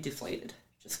completely deflated.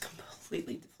 Just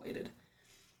completely deflated.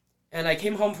 And I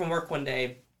came home from work one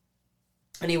day,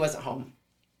 and he wasn't home.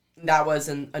 That was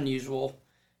unusual,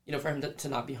 for him to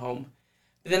not be home.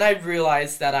 But then I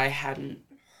realized that I hadn't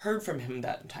heard from him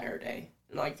that entire day.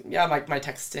 And, my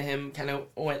text to him kind of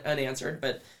went unanswered,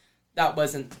 but that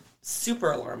wasn't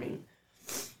super alarming.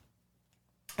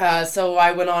 So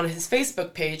I went on his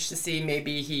Facebook page to see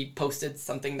maybe he posted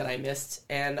something that I missed,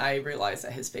 and I realized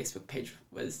that his Facebook page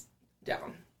was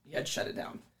down. He had shut it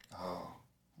down. Oh.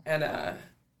 And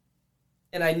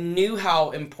I knew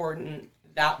how important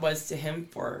that was to him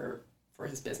for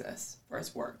his business, for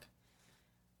his work.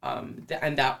 And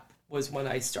that was when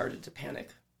I started to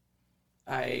panic.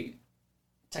 I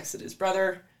texted his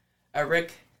brother,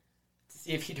 Rick, to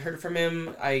see if he'd heard from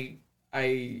him. I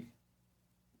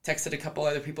texted a couple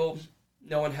other people.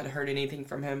 No one had heard anything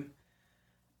from him.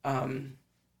 And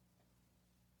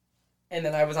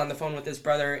then I was on the phone with his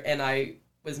brother, and I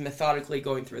was methodically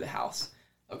going through the house.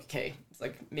 Okay, it's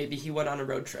like maybe he went on a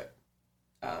road trip.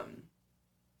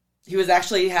 He was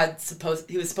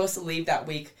supposed to leave that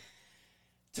week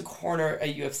to corner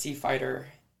a UFC fighter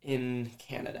in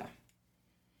Canada.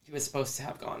 He was supposed to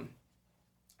have gone.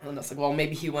 And I was like, well,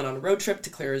 maybe he went on a road trip to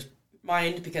clear his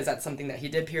mind, because that's something that he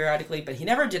did periodically, but he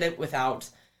never did it without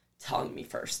telling me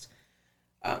first.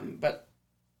 But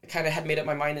I kind of had made up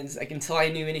my mind, and like, until I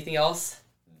knew anything else,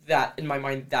 that in my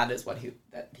mind, that is what he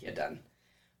had done.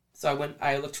 So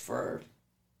I looked for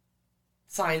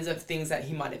signs of things that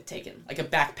he might have taken, like a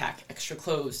backpack, extra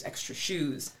clothes, extra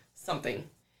shoes, something.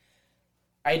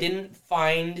 I didn't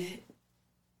find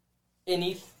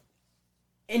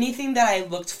anything that I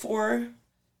looked for.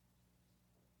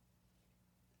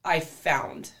 I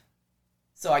found.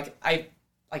 So I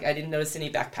didn't notice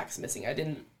any backpacks missing. I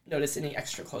didn't notice any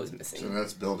extra clothes missing. So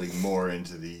that's building more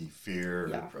into the fear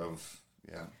of.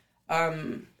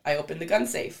 I opened the gun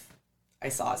safe. I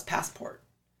saw his passport.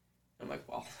 I'm like,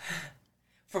 well,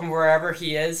 from wherever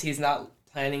he is, he's not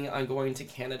planning on going to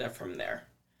Canada from there.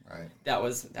 Right. That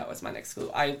was my next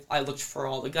clue. I looked for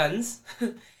all the guns,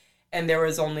 and there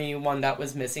was only one that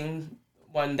was missing.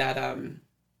 One that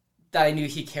that I knew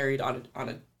he carried on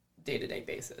a day-to-day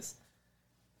basis.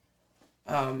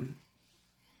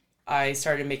 I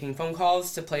started making phone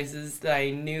calls to places that I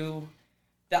knew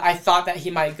that I thought that he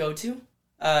might go to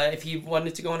if he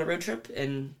wanted to go on a road trip,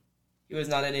 and he was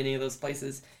not at any of those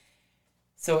places.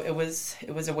 So it was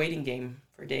a waiting game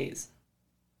for days.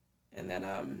 And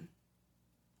then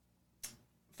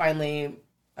finally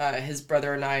his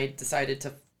brother and I decided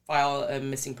to file a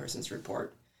missing persons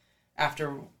report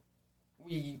after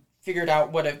we figured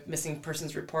out what a missing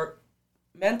persons report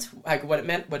meant, like what it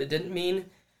meant, what it didn't mean.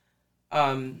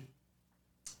 And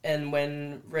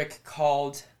when Rick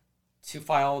called to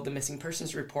file the missing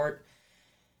persons report,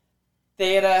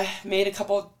 they had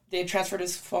they had transferred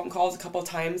his phone calls a couple of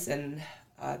times, and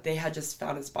they had just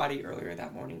found his body earlier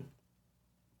that morning.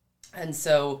 And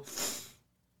so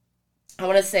I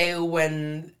want to say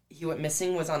when he went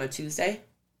missing was on a Tuesday,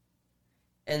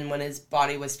 and when his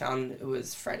body was found, it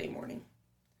was Friday morning.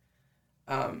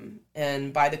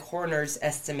 And by the coroner's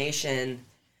estimation,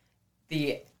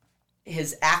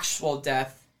 his actual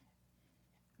death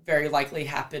very likely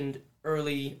happened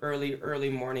early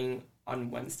morning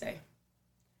on Wednesday.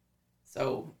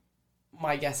 So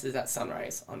my guess is at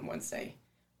sunrise on Wednesday,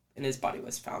 and his body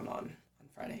was found on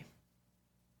Friday.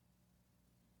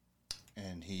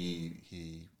 And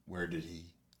where did he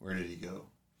go?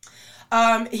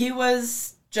 He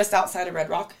was just outside of Red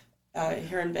Rock,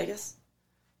 here in Vegas.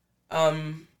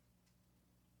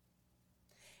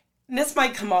 This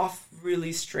might come off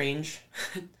really strange,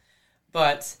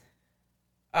 but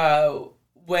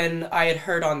when I had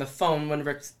heard on the phone, when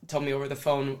Rick told me over the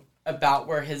phone about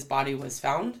where his body was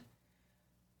found,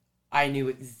 I knew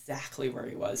exactly where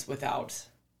he was without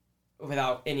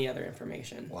any other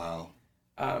information. Wow.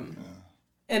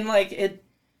 And like it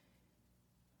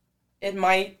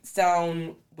might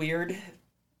sound weird,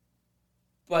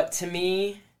 but to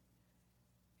me,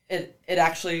 it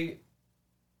actually,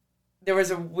 there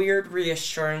was a weird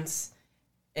reassurance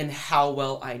in how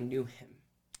well I knew him.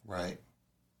 Right.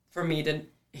 For me to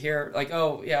hear like,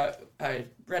 oh yeah,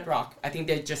 Red Rock. I think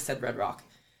they just said Red Rock,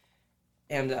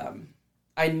 and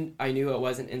I knew it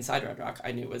wasn't inside Red Rock.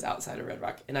 I knew it was outside of Red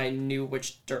Rock, and I knew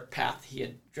which dirt path he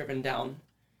had driven down.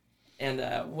 And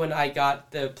when I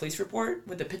got the police report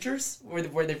with the pictures where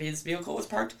his vehicle was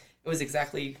parked, it was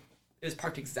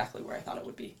parked exactly where I thought it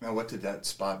would be. Now, what did that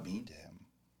spot mean to him?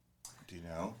 Do you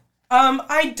know?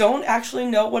 I don't actually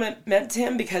know what it meant to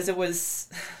him, because it was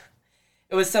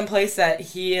someplace that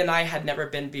he and I had never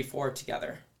been before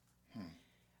together.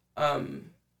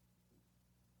 And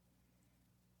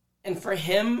for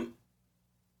him,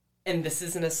 and this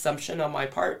is an assumption on my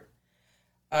part,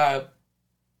 but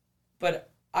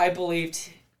I believed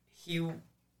he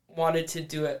wanted to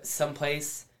do it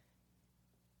someplace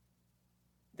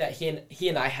that he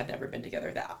and I had never been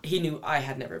together, that he knew I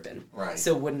had never been. Right.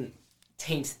 So it wouldn't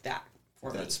taint that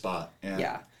for me. That spot,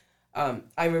 yeah. Yeah.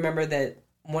 I remember that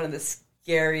one of the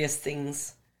scariest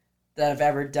things that I've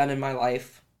ever done in my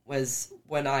life was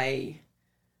when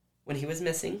he was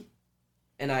missing,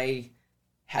 and I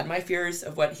had my fears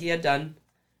of what he had done.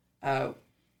 The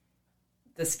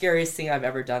scariest thing I've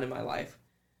ever done in my life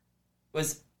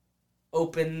was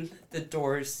open the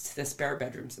doors to the spare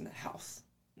bedrooms in the house,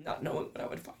 not knowing what I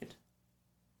would find.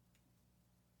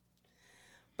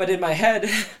 But in my head,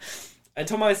 I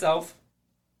told myself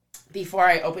before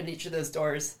I opened each of those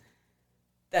doors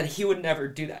that he would never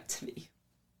do that to me.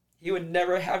 He would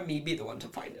never have me be the one to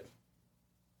find him.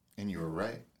 And you were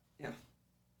right. Yeah.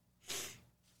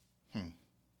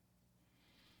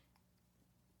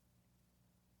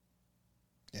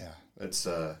 Yeah, that's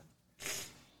yeah,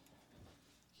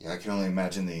 I can only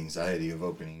imagine the anxiety of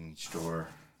opening each door.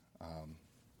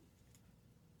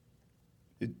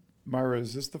 Myra,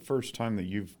 is this the first time that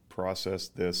you've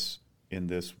processed this in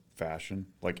this fashion?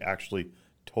 Like actually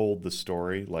told the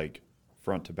story like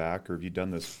front to back, or have you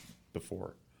done this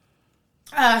before?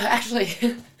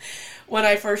 Actually, when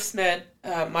I first met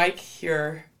Mike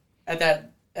here at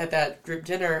that group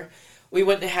dinner, we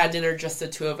went and had dinner, just the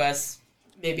two of us.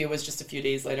 Maybe it was just a few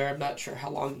days later. I'm not sure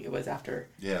how long it was after.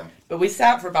 Yeah. But we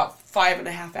sat for about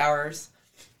 5.5 hours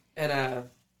and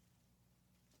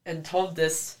told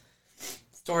this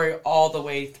story all the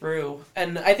way through.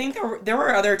 And I think there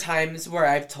were other times where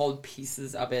I've told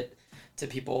pieces of it to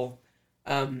people.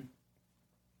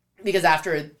 Because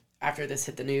after this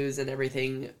hit the news and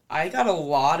everything, I got a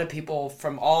lot of people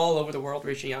from all over the world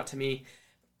reaching out to me.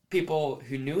 People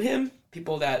who knew him,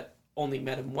 people that only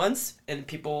met him once, and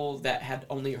people that had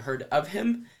only heard of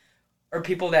him, or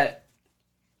people that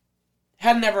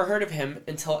had never heard of him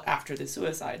until after the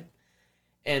suicide.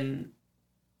 And,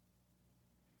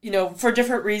 for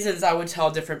different reasons, I would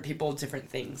tell different people different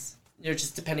things,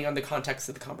 just depending on the context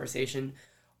of the conversation,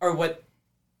 or what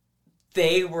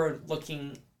they were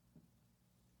looking,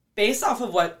 based off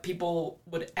of what people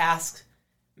would ask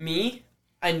me,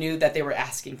 I knew that they were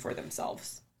asking for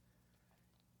themselves.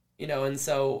 And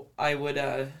so I would,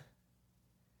 I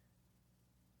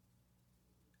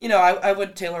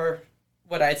would tailor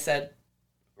what I said,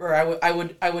 or I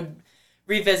would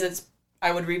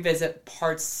revisit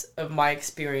parts of my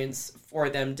experience for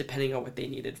them, depending on what they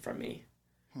needed from me.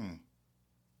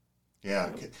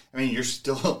 Yeah, I mean, you're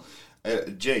still,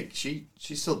 Jake. She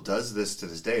still does this to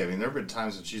this day. I mean, there have been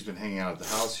times when she's been hanging out at the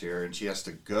house here, and she has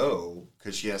to go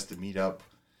because she has to meet up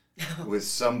with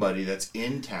somebody that's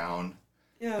in town.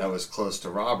 Yeah. That was close to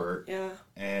Robert. Yeah.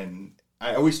 And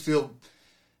I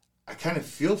kind of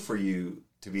feel for you,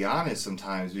 to be honest,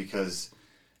 sometimes, because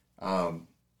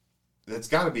that's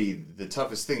got to be the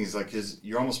toughest thing. Is like, because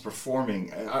you're almost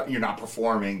performing. You're not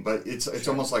performing, but it's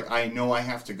almost like, I know I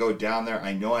have to go down there.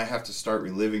 I know I have to start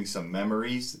reliving some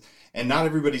memories. And not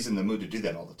everybody's in the mood to do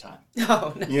that all the time.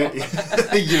 Oh, no. You know what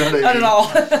I mean? Not at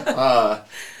all.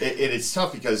 It's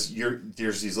tough because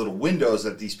there's these little windows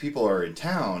that these people are in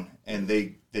town, and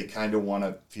they kind of want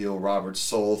to feel Robert's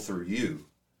soul through you.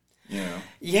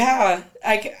 Yeah,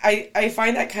 I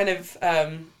find that kind of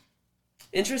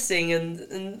interesting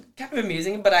and kind of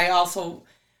amusing, but I also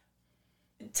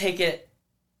take it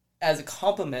as a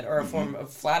compliment or a form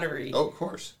of flattery. Oh, of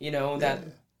course.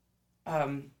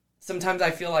 Sometimes I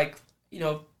feel like,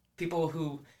 people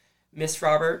who miss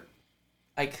Robert,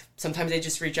 like sometimes they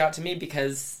just reach out to me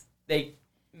because they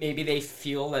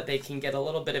feel that they can get a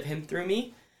little bit of him through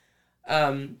me.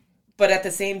 But at the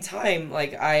same time,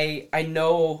 like I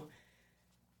know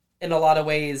in a lot of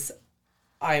ways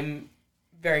I'm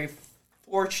very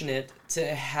fortunate to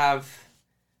have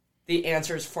the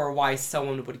answers for why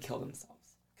someone would kill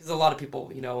themselves. Because a lot of people,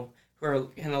 who are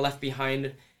kind of left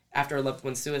behind after a loved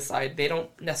one's suicide, they don't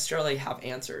necessarily have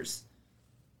answers.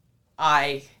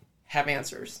 I have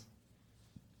answers.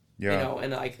 Yeah.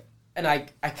 And I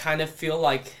kind of feel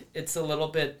like it's a little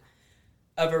bit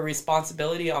of a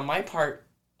responsibility on my part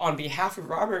on behalf of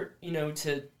Robert,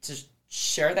 to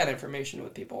share that information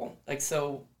with people. Like,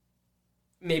 so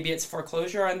maybe it's for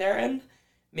closure on their end.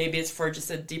 Maybe it's for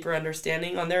just a deeper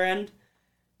understanding on their end.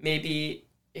 Maybe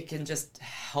it can just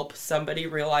help somebody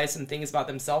realize some things about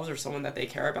themselves or someone that they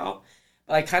care about.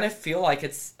 But I kind of feel like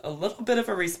it's a little bit of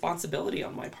a responsibility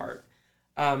on my part.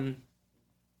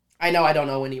 I know I don't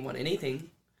owe anyone anything,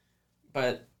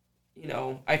 but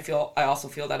I also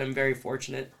feel that I'm very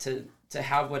fortunate to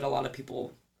have what a lot of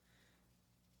people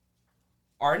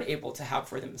aren't able to have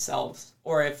for themselves,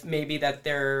 or if maybe that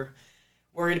they're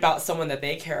worried about someone that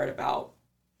they cared about,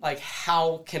 like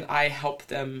how can I help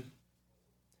them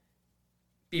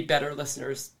be better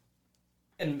listeners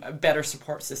and a better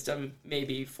support system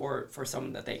maybe for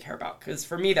someone that they care about, because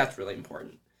for me that's really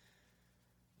important.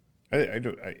 I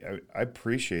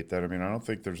appreciate that. I mean, I don't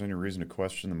think there's any reason to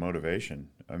question the motivation.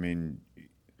 I mean,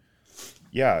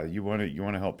 yeah, you want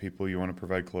to help people, you want to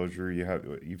provide closure,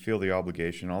 you feel the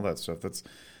obligation, all that stuff.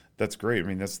 That's great. I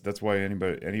mean, that's why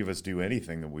any of us do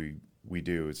anything that we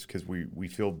do. It's because we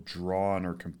feel drawn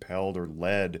or compelled or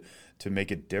led to make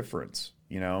a difference,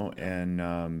 and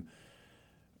I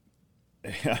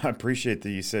appreciate that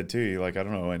you said too, like, I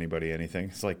don't owe anybody anything.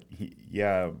 It's like,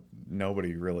 yeah,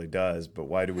 nobody really does. But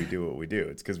why do we do what we do?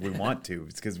 It's because we want to.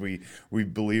 It's because we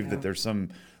believe that there's some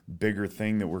bigger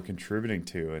thing that we're contributing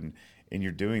to, and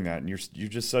you're doing that, and you're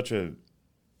just such an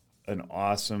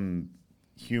awesome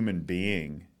human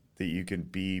being that you can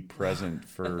be present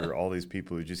for all these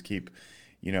people who just keep,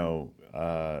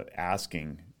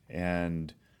 asking.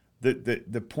 And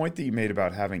the point that you made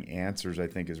about having answers, I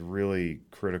think, is really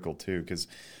critical too, because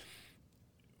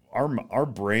our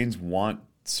brains want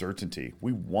certainty.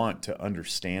 We want to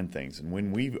understand things, and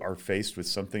when we are faced with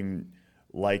something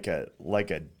like a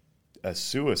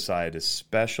suicide,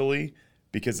 especially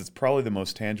because it's probably the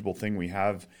most tangible thing we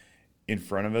have in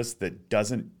front of us that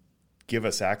doesn't give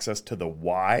us access to the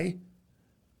why.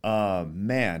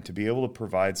 Man, to be able to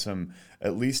provide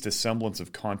at least a semblance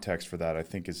of context for that, I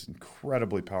think is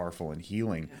incredibly powerful and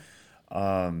healing.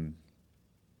 And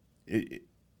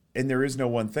there is no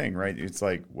one thing, right? It's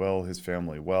like, well, his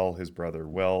family, well, his brother,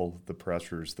 well, the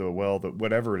pressures,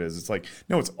 whatever it is. It's like,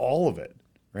 no, it's all of it,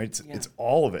 right? It's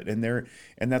all of it.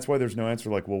 And that's why there's no answer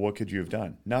like, well, what could you have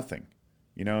done? Nothing,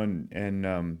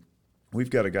 and we've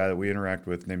got a guy that we interact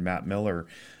with named Matt Miller,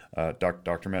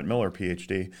 Dr. Matt Miller,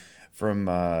 PhD, from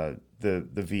the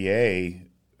VA,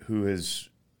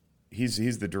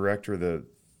 he's the director of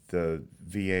the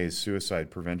VA's suicide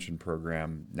prevention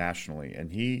program nationally,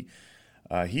 and he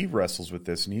wrestles with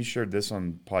this, and he shared this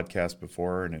on podcasts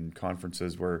before and in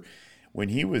conferences where when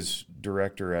he was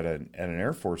director at an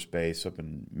Air Force base up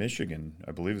in Michigan,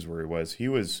 I believe is where he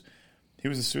was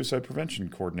a suicide prevention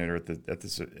coordinator at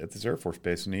this Air Force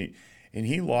base, and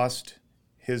he lost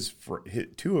his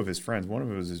two of his friends. One of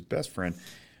them was his best friend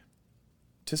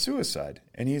to suicide.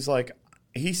 And he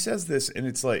says this, and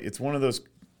it's one of those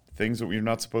things that you're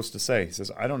not supposed to say. He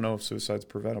says, I don't know if suicide's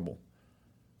preventable.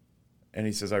 And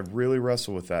he says, I really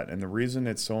wrestle with that. And the reason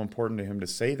it's so important to him to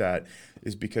say that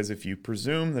is because if you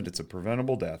presume that it's a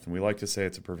preventable death, and we like to say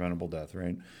it's a preventable death,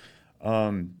 right?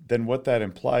 Then what that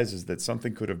implies is that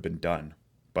something could have been done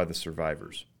by the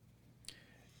survivors.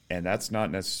 And that's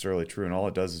not necessarily true. And all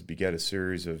it does is beget a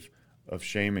series of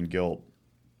shame and guilt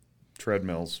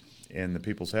treadmills in the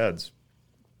people's heads.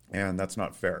 And that's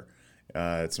not fair.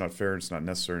 It's not fair, it's not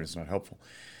necessary, and it's not helpful.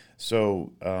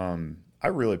 So I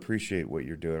really appreciate what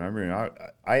you're doing. I mean,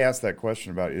 I asked that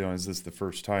question about, is this the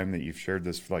first time that you've shared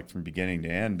this from beginning to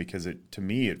end? Because to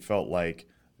me, it felt like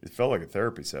a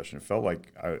therapy session. It felt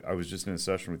like I was just in a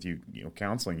session with you,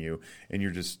 counseling you, and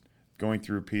you're just going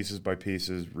through pieces by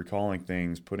pieces, recalling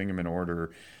things, putting them in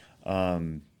order.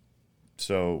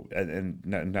 So, and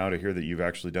now to hear that you've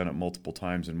actually done it multiple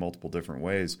times in multiple different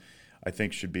ways, I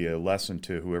think should be a lesson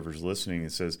to whoever's listening.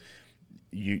 It says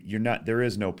there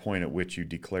is no point at which you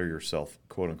declare yourself,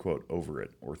 quote unquote, over it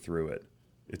or through it.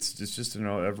 It's just an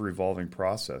ever evolving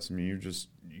process. I mean,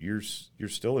 you're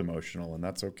still emotional, and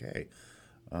that's okay.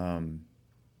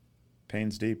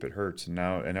 Pain's deep, it hurts, and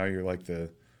now you're like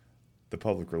the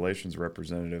public relations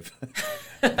representative.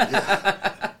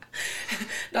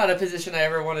 Not a position I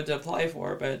ever wanted to apply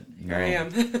for, but here I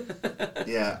am.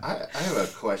 Yeah, I have a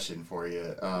question for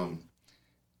you.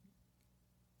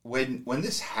 When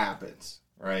this happens,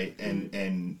 right,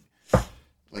 and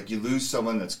like you lose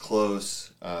someone that's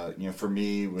close, for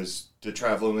me it was to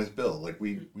traveling with Bill. Like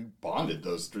we bonded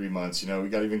those 3 months. We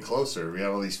got even closer. We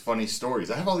have all these funny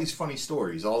stories. I have all these funny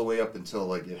stories all the way up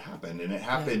until it happened, and it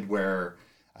happened where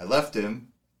I left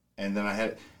him, and then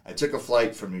I took a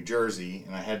flight from New Jersey,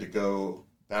 and I had to go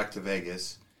back to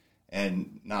Vegas,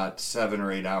 and not 7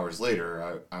 or 8 hours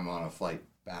later, I'm on a flight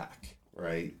back,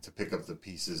 right, to pick up the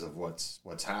pieces of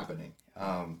what's happening.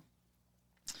 And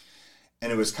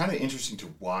it was kind of interesting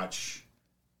to watch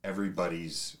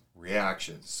everybody's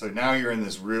reactions. So now you're in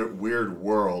this weird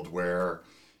world where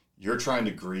you're trying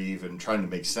to grieve and trying to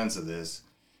make sense of this,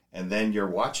 and then you're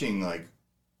watching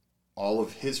all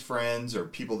of his friends or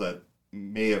people that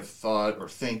may have thought or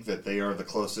think that they are the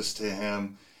closest to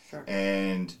him. Sure.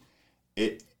 And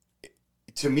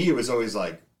to me, it was always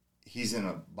like, he's in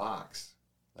a box.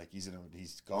 Like he's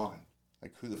gone.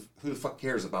 Like who the fuck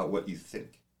cares about what you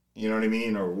think? You know what I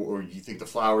mean? Or you think the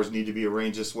flowers need to be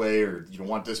arranged this way, or you don't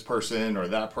want this person or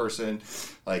that person.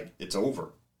 Like, it's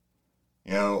over.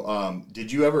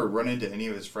 Did you ever run into any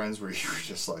of his friends where you were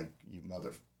just like, you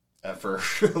mother effer?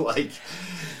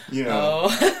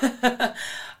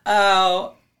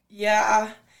 Oh,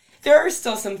 yeah. There are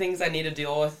still some things I need to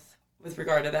deal with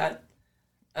regard to that.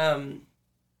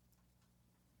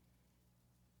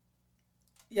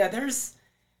 Yeah, there's...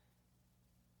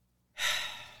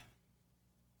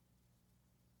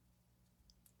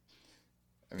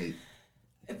 I mean...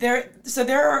 There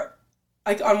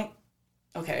are,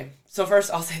 okay, so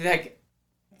first I'll say that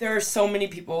there are so many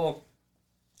people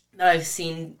that I've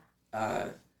seen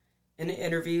in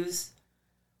interviews,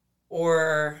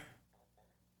 or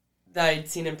that I'd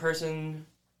seen in person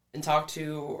and talked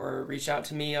to, or reached out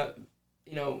to me,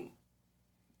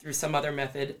 through some other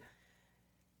method,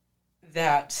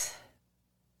 that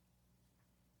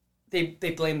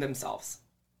they blame themselves.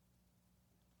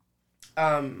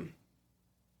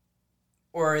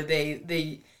 Or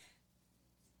they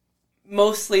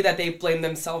mostly that they blame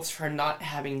themselves for not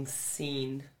having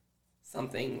seen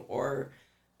something, or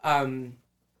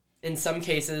in some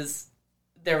cases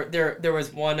there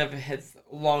was one of his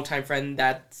longtime friend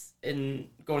that's in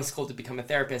going to school to become a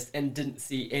therapist and didn't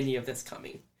see any of this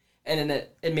coming, and then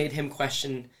it made him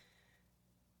question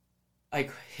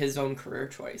like his own career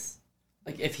choice.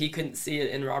 Like, if he couldn't see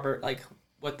it in Robert, like,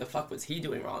 what the fuck was he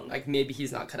doing wrong? Like, maybe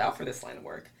he's not cut out for this line of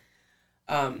work.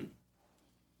 And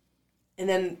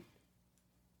then,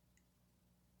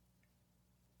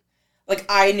 like,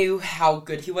 I knew how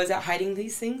good he was at hiding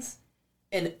these things,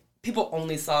 and people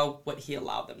only saw what he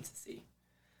allowed them to see.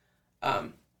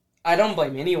 I don't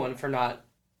blame anyone for not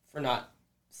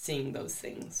seeing those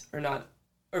things,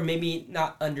 or maybe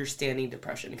not understanding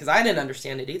depression, because I didn't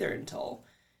understand it either until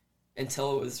it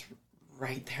was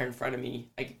right there in front of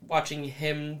me, like watching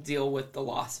him deal with the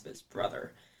loss of his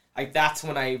brother. Like, that's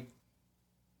when I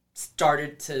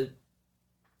started to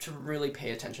really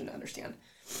pay attention to understand.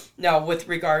 Now, with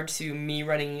regard to me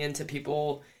running into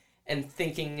people and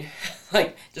thinking,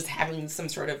 like, just having some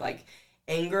sort of like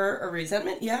anger or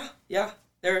resentment, yeah,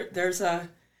 there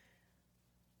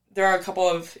are a couple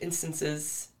of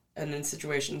instances and in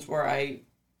situations where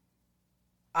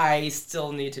I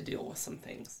still need to deal with some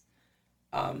things.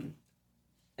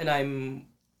 And I'm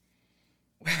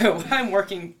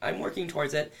working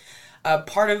towards it.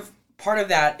 Part of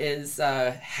that is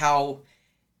how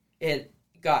it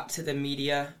got to the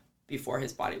media before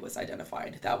his body was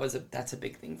identified. That's a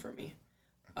big thing for me.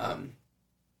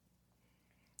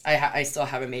 I still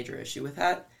have a major issue with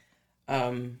that.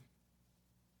 And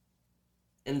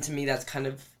to me, that's kind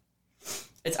of,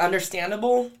 it's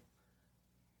understandable.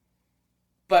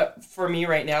 But for me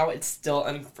right now, it's still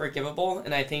unforgivable.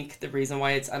 And I think the reason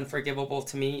why it's unforgivable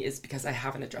to me is because I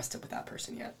haven't addressed it with that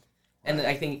person yet. Right. And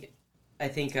I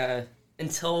think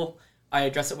until I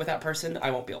address it with that person,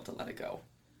 I won't be able to let it go.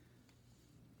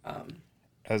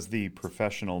 As the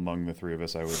professional among the three of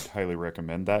us, I would highly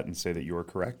recommend that and say that you're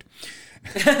correct.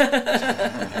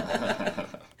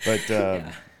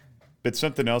 But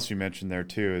something else you mentioned there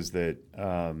too is that,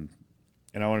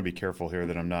 and I want to be careful here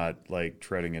that I'm not like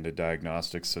treading into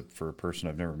diagnostics for a person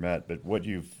I've never met, but what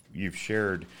you've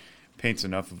shared paints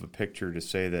enough of a picture to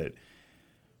say that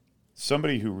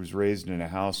somebody who was raised in a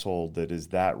household that is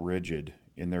that rigid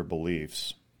in their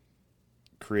beliefs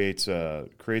creates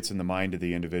in the mind of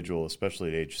the individual, especially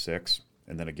at age 6,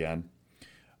 and then again,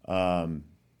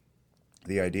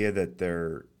 the idea that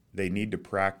they need to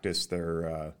practice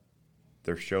their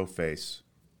show face,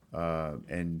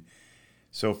 and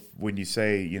so when you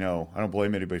say, I don't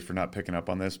blame anybody for not picking up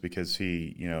on this because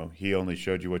he only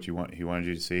showed you what he wanted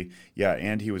you to see. Yeah,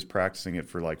 and he was practicing it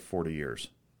for like 40 years.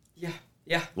 Yeah.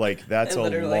 Like, that's a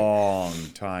long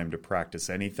time to practice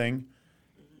anything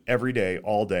every day,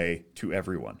 all day, to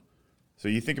everyone. So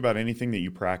you think about anything that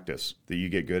you practice, that you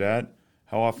get good at,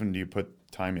 how often do you put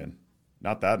time in?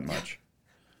 Not that much.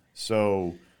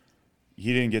 So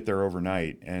he didn't get there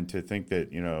overnight, and to think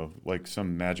that, like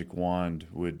some magic wand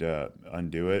would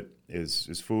undo it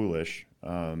is foolish.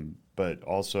 But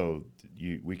also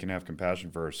we can have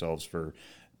compassion for ourselves for,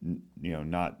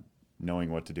 not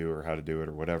knowing what to do or how to do it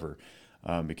or whatever,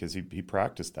 because he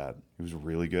practiced that. He was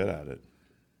really good at it.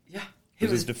 Yeah. It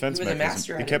was his defense mechanism. A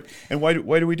master at it. And why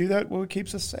do we do that? Well, it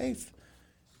keeps us safe.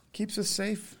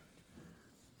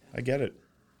 I get it.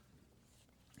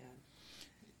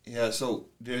 Yeah, so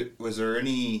was there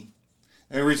any...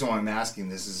 The reason why I'm asking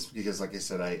this is because, like I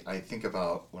said, I think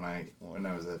about when I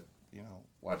was at,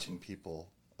 watching people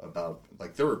about,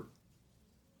 like, there were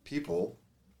people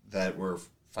that were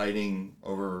fighting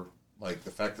over, like, the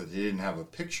fact that they didn't have a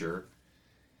picture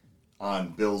on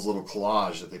Bill's little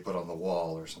collage that they put on the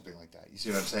wall or something like that. You see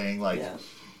what I'm saying? Like,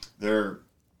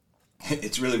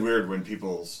 it's really weird when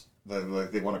people's...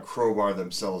 Like, they want to crowbar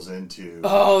themselves into...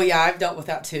 Oh, yeah, I've dealt with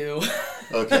that, too.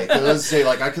 Okay, because let's say,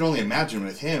 like, I can only imagine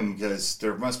with him, because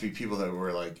there must be people that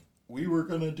were like, we were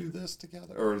going to do this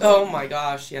together. Or my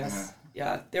gosh, yes.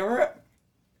 Yeah, there were...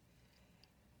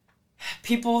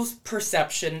 People's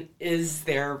perception is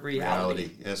their reality.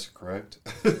 Yes, correct.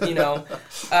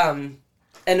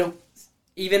 And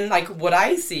even, like, what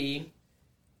I see...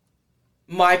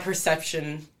 my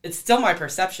perception, it's still my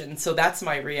perception, so that's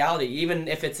my reality, even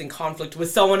if it's in conflict with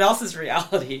someone else's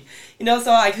reality.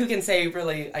 So, like, who can say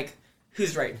really, like,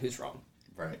 who's right and who's wrong.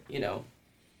 Right. You know.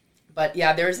 But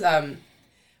yeah, there's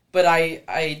but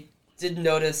I did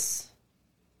notice,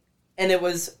 and it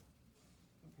was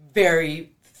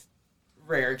very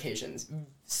rare occasions,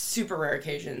 super rare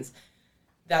occasions,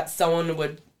 that someone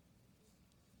would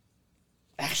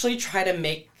actually try to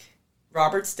make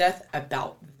Robert's death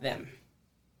about them.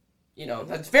 You know,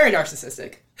 that's very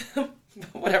narcissistic.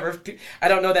 Whatever. I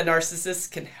don't know that narcissists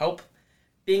can help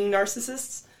being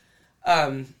narcissists.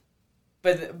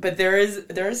 But there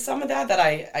is some of that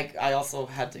I also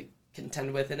had to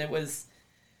contend with, and it was,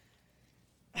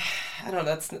 I don't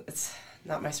know, it's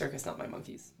not my circus, not my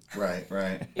monkeys. Right.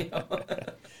 You know?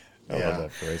 I love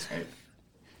that phrase.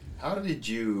 How did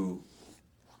you,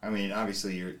 I mean,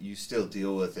 obviously you still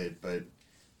deal with it, but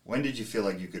when did you feel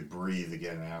like you could breathe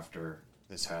again after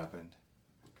this happened?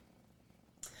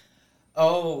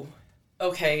 Oh,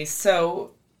 okay.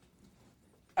 So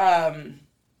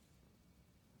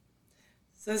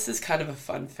this is kind of a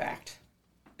fun fact.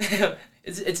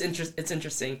 It's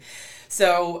interesting.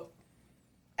 So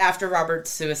after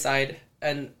Robert's suicide,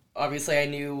 and obviously I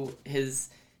knew his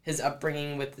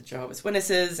upbringing with the Jehovah's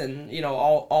Witnesses, and you know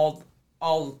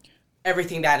all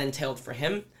everything that entailed for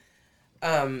him.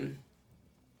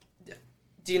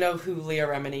 Do you know who Leah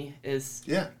Remini is?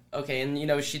 Yeah. Okay, and you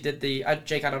know she did the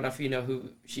Jake. I don't know if you know who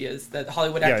she is. The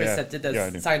Hollywood actress that did the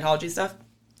Scientology stuff.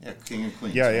 Yeah, King and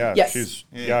Queen. Yeah. Yes. She's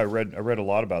I read a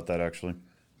lot about that actually.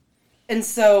 And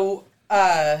so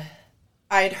I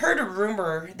had heard a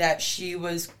rumor that she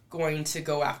was going to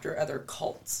go after other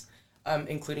cults,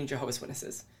 including Jehovah's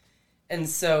Witnesses. And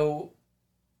so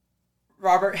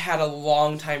Robert had a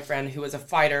longtime friend who was a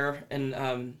fighter and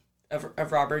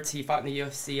of Robert's. He fought in the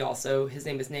UFC also. His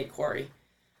name is Nate Quarry.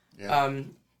 Yeah.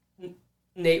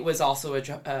 Nate was also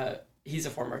he's a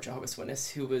former Jehovah's Witness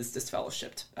who was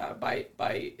disfellowshipped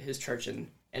by his church and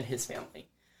his family.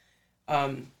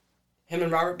 Him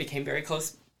and Robert became very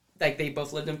close. Like, they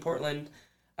both lived in Portland.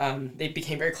 They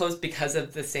became very close because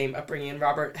of the same upbringing. And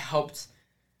Robert helped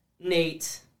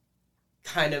Nate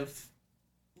kind of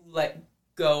let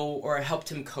go, or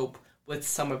helped him cope with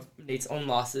some of Nate's own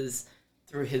losses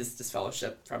through his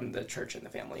disfellowship from the church and the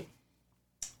family.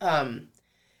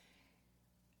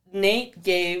 Nate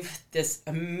gave this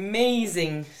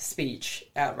amazing speech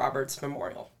at Robert's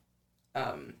memorial.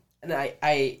 And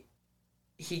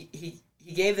he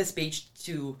gave the speech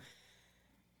to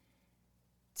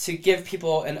give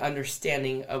people an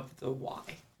understanding of the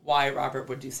why Robert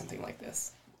would do something like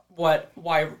this.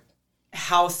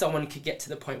 How someone could get to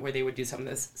the point where they would do something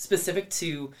like this, specific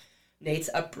to Nate's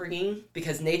upbringing,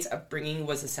 because Nate's upbringing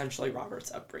was essentially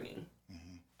Robert's upbringing.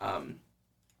 Mm-hmm.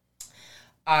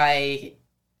 I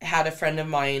had a friend of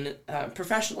mine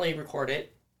professionally record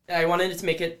it, and I wanted to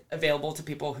make it available to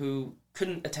people who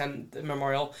couldn't attend the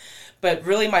memorial. But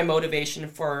really my motivation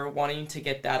for wanting to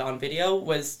get that on video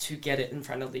was to get it in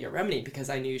front of Leah Remini, because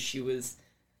I knew she was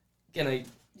gonna,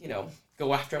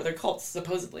 go after other cults,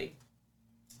 supposedly.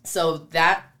 So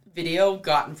that video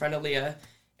got in front of Leah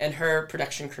and her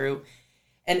production crew.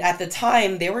 And at the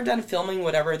time, they were done filming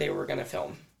whatever they were going to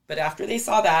film. But after they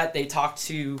saw that, they talked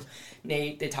to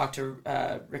Nate, they talked to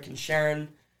Rick and Sharon,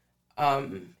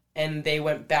 and they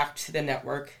went back to the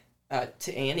network,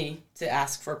 to A&E, to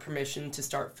ask for permission to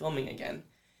start filming again.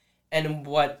 And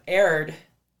what aired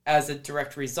as a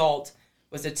direct result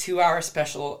was a 2-hour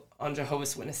special on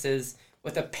Jehovah's Witnesses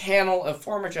with a panel of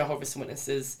former Jehovah's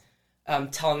Witnesses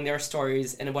telling their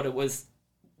stories and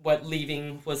what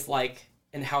leaving was like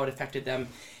and how it affected them.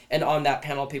 And on that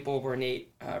panel, people were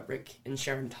Nate, Rick, and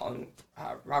Sharon telling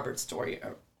Robert's story,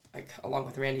 along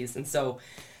with Randy's. And so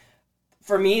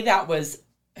for me, that was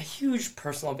a huge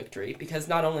personal victory, because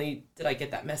not only did I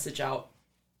get that message out,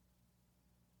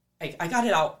 I got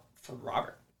it out for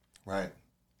Robert. Right.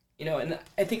 And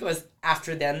I think it was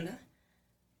after then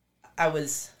I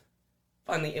was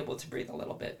finally able to breathe a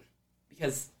little bit,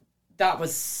 because that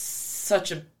was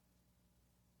such a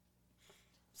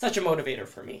motivator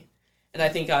for me. And I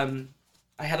think I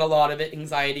had a lot of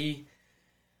anxiety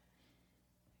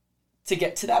to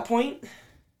get to that point.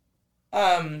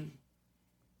 And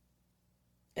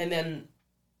then,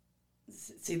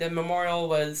 see, the memorial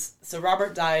was, so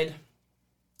Robert died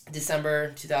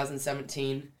December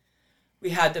 2017.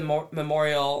 We had the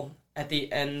memorial at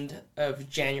the end of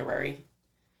January.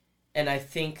 And I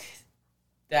think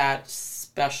that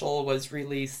special was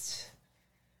released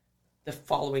the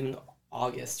following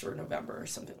August or November or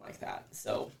something like that.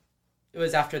 So it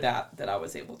was after that I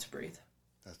was able to breathe.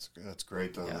 That's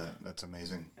great though. Yeah. That's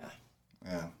amazing.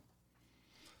 Yeah.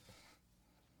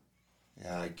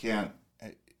 I can't.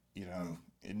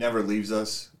 It never leaves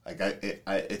us. Like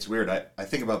it's weird. I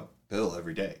think about Bill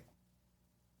every day.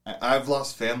 I've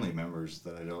lost family members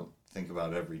that I don't think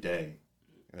about every day.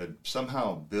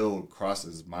 Somehow Bill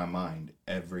crosses my mind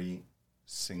every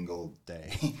single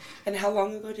day. And how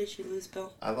long ago did you lose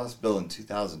Bill? I lost Bill in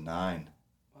 2009.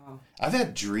 Wow. I've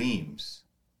had dreams,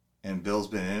 and Bill's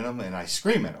been in them, and I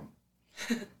scream at him.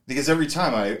 Because every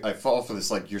time I fall for this,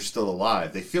 like, you're still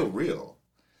alive, they feel real.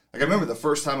 Like, I remember the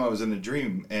first time I was in a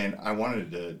dream, and I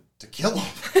wanted to kill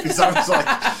him. Because I was like,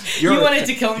 you wanted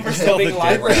to kill him for still being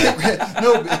alive?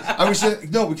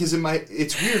 No, because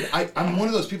it's weird. I'm one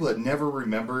of those people that never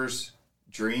remembers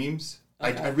dreams.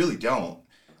 Okay. I really don't.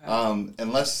 Okay.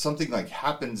 Unless something, like,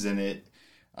 happens in it.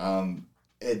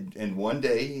 And one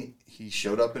day, he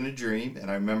showed up in a dream,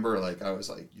 and I remember, like, I was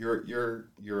like, you're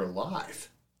alive.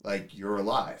 Like, you're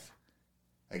alive.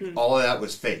 Like, all of that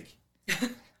was fake.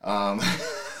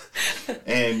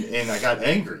 And I got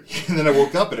angry, and then I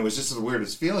woke up, and it was just the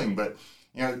weirdest feeling. But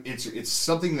you know, it's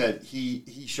something that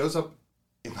he shows up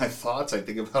in my thoughts. I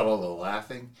think about all the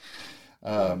laughing.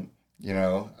 You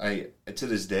know, I to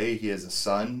this day he has a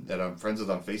son that I'm friends with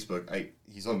on Facebook.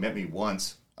 He's only met me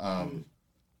once. You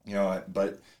know,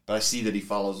 but I see that he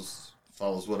follows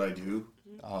what I do.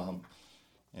 You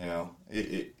know,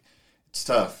 it's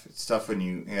tough. It's tough when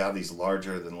you have these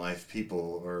larger than life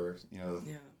people, or you know,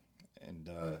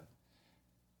 and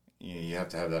you have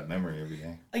to have that memory every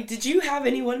day. Like, did you have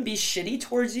anyone be shitty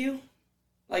towards you,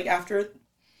 like after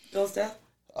Bill's death?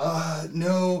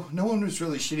 No one was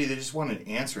really shitty. They just wanted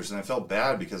answers, and I felt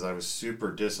bad because I was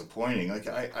super disappointing. Like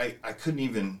I couldn't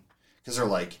even, because they're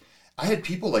like, I had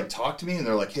people like talk to me, and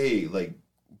they're like, hey, like,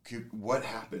 what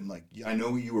happened? Like, I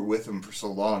know you were with him for so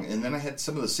long, and then I had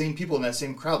some of the same people in that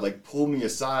same crowd like pull me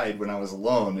aside when I was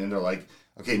alone, and they're like,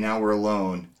 okay, now we're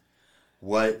alone.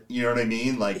 What, you know what I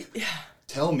mean? Like,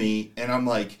 tell me. And I'm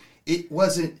like,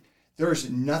 there's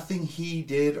nothing he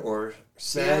did or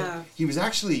said. Yeah. He was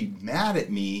actually mad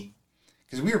at me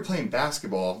because we were playing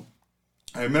basketball.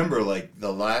 I remember, like,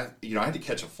 I had to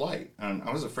catch a flight, and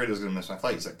I was afraid I was going to miss my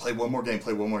flight. He's like, play one more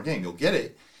game, you'll get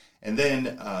it. And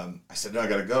then I said, no, I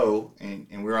got to go. And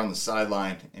we were on the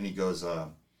sideline, and he goes,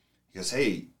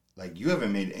 hey, like, you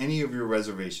haven't made any of your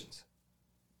reservations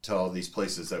to all these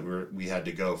places that we had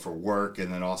to go for work.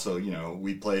 And then also, you know,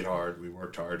 we played hard, we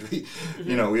worked hard.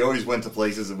 You know, we always went to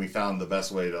places, and we found the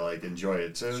best way to, like, enjoy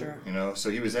it too. Sure. You know, so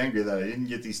he was angry that I didn't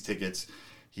get these tickets.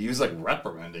 He was, like,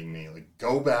 reprimanding me, like,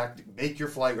 go back, make your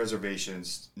flight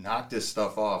reservations, knock this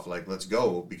stuff off, like, let's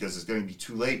go, because it's going to be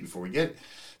too late before we get it.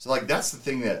 So, like, that's the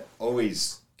thing that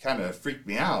always kind of freaked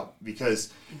me out,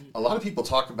 because a lot of people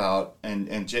talk about,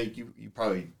 and Jake, you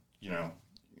probably, you know,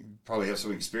 probably have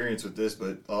some experience with this,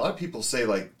 but a lot of people say,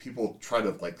 like, people try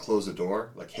to, like, close a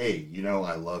door, like, hey, you know,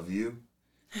 I love you.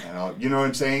 And you know what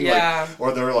I'm saying? Yeah. Like,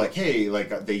 or they're like, hey,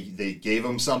 like, they gave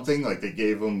him something, like, they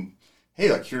gave him,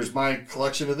 hey, like, here's my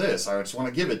collection of this. I just want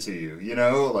to give it to you, you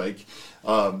know? Like,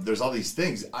 there's all these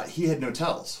things. He had no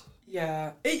tells.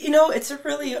 Yeah. You know, it's a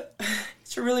really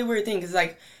weird thing, because,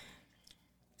 like,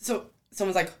 so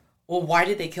someone's like, well, why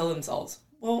did they kill themselves?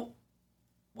 Well,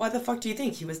 why the fuck do you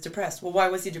think he was depressed? Well, why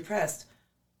was he depressed?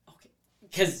 Okay,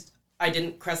 because I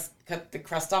didn't cut the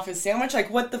crust off his sandwich? Like,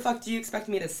 what the fuck do you expect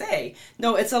me to say?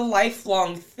 No, it's a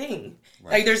lifelong thing.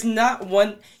 Right. Like, there's not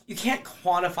one, you can't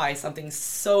quantify something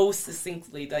so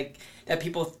succinctly, like, that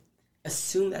people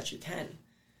assume that you can.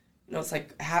 You know, it's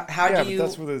like, how do you...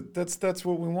 That's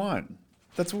what we want.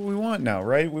 That's what we want now,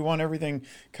 right? We want everything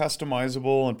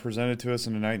customizable and presented to us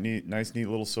in a nice, neat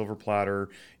little silver platter,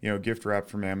 you know, gift wrapped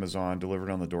from Amazon, delivered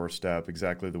on the doorstep,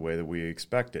 exactly the way that we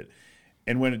expect it.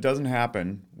 And when it doesn't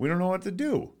happen, we don't know what to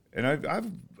do. And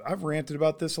I've ranted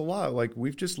about this a lot. Like,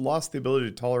 we've just lost the ability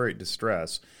to tolerate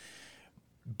distress.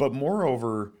 But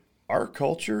moreover, our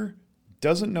culture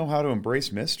doesn't know how to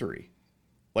embrace mystery,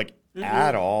 like,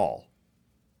 at all.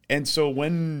 And so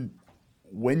when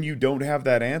you don't have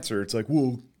that answer, it's like,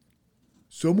 well,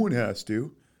 someone has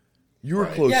to. You were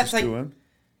closest to him.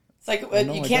 It's like,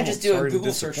 you can't just do a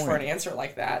Google search for an answer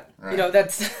like that. Right. You know,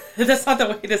 that's not the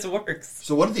way this works.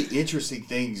 So one of the interesting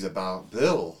things about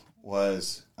Bill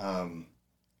was,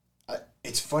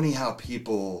 it's funny how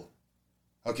people...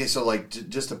 Okay, so, like,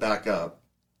 just to back up,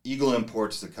 Eagle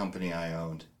Imports, the company I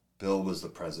owned, Bill was the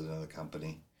president of the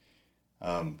company.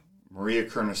 Maria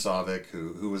Kurnisovic,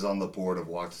 who was on the board of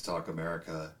Walk the Talk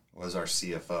America, was our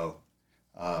CFO.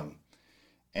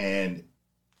 And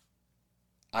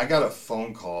I got a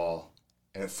phone call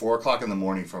at 4 o'clock in the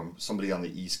morning from somebody on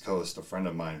the East Coast, a friend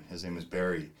of mine. His name is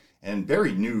Barry. And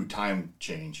Barry knew time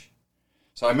change.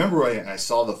 So I remember when I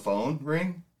saw the phone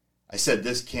ring, I said,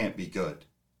 this can't be good.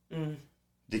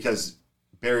 Because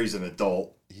Barry's an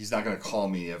adult. he's not going to call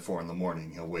me at 4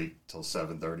 a.m. He'll wait till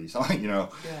 7:30. So, Yeah.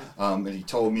 And he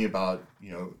told me about,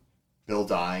 Bill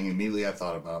dying. Immediately I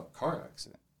thought about car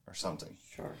accident or something.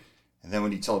 Sure. And then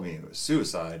when he told me it was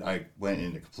suicide, I went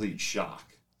into complete shock.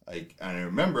 And I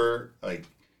remember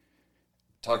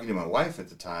talking to my wife at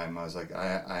the time. I was like,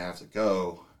 I have to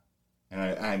go. And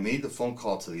I made the phone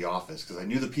call to the office because I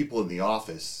knew the people in the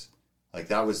office.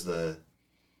 That was that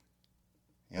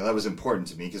was important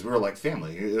to me because we were like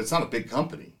family. It's not a big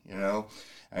company, I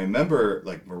remember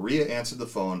Maria answered the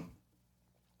phone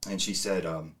and she said,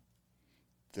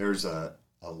 there's a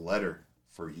letter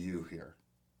for you here.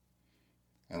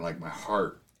 And my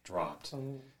heart dropped.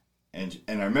 Oh. And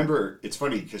I remember, it's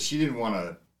funny because she didn't want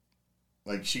to,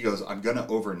 she goes, I'm going to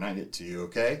overnight it to you,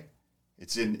 okay?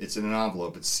 It's in an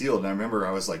envelope. It's sealed. And I remember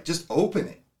I was like, just open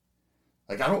it.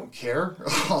 I don't care.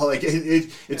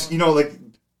 It's,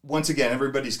 once again,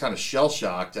 everybody's kind of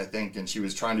shell-shocked, I think, and she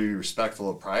was trying to be respectful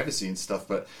of privacy and stuff,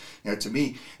 but, to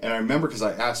me, and I remember because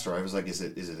I asked her, I was like, is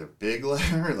it a big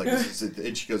letter?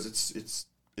 And she goes, it's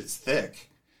thick.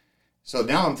 So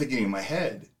now I'm thinking in my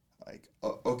head,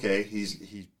 okay,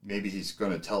 maybe he's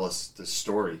going to tell us the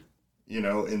story,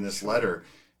 in this letter,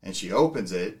 and she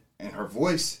opens it, and her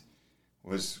voice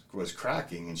was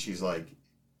cracking, and she's like,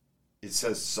 it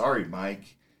says, sorry,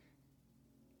 Mike,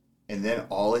 and then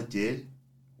all it did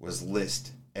was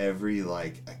list every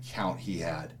account he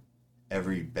had,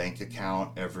 every bank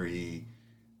account, every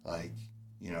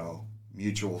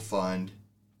mutual fund,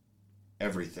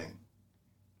 everything.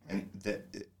 And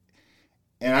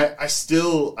I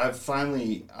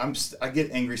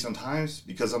get angry sometimes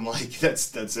because I'm like,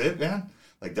 that's it, man.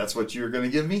 That's what you're going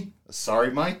to give me?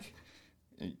 Sorry, Mike.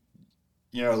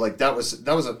 That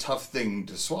was a tough thing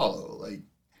to swallow.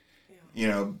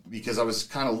 Because I was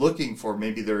kind of looking for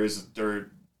maybe there's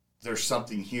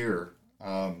something here,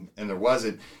 and there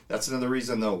wasn't. That's another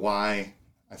reason, though, why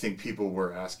I think people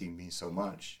were asking me so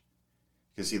much,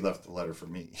 because he left the letter for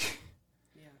me.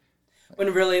 Yeah.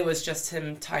 When really it was just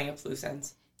him tying up loose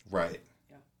ends. Right.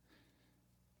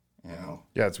 Yeah.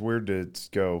 Yeah, it's weird to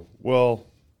go, well,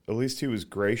 at least he was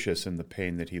gracious in the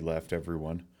pain that he left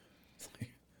everyone.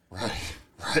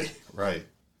 Right.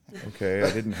 Okay,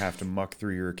 I didn't have to muck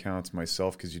through your accounts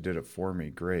myself because you did it for me.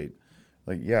 Great.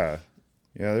 Yeah,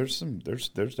 there's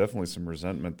definitely some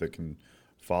resentment that can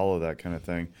follow that kind of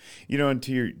thing. And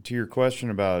to your question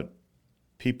about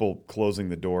people closing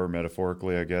the door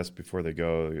metaphorically, I guess, before they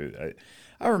go,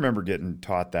 I remember getting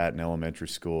taught that in elementary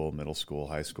school, middle school,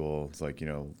 high school.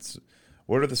 It's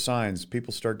what are the signs?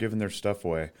 People start giving their stuff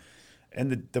away.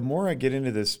 And the more I get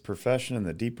into this profession and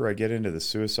the deeper I get into the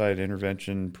suicide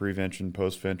intervention, prevention,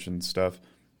 postvention stuff,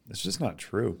 it's just not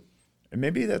true. And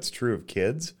maybe that's true of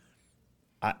kids.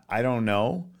 I don't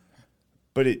know.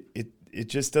 But it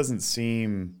just doesn't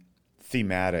seem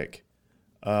thematic.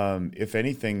 If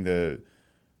anything,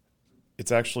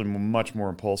 it's actually much more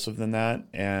impulsive than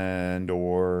that,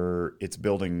 or it's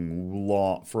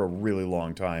building for a really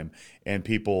long time, and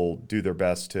people do their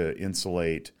best to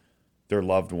insulate their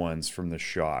loved ones from the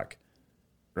shock,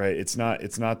 right? It's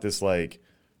not this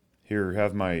here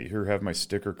have my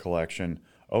sticker collection.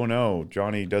 Oh no,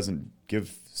 Johnny doesn't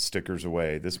give stickers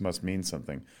away. This must mean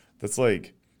something. That's I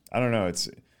don't know.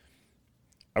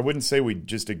 I wouldn't say we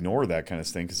just ignore that kind of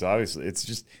thing because obviously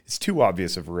it's too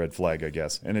obvious of a red flag, I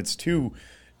guess, and it's too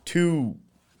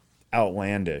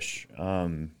outlandish.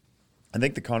 I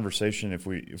think the conversation, if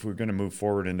we're going to move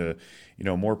forward into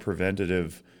more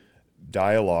preventative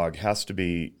dialogue, has to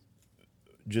be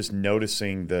just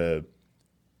noticing the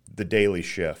daily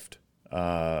shift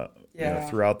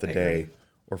throughout the day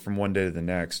or from one day to the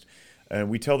next. And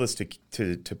we tell this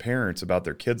to parents about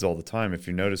their kids all the time. If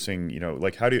you're noticing,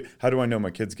 how do I know my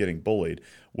kid's getting bullied?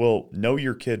 Well, know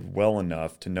your kid well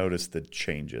enough to notice the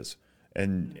changes,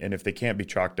 and if they can't be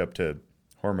chalked up to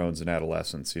hormones in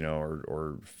adolescence,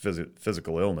 or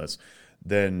physical illness,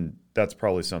 then that's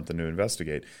probably something to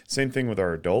investigate. Same thing with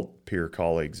our adult peer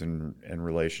colleagues and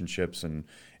relationships and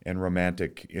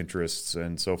romantic interests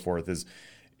and so forth. Is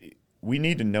we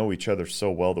need to know each other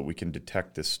so well that we can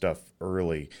detect this stuff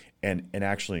early and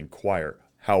actually inquire.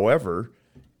 However,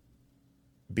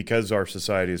 because our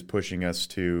society is pushing us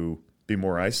to be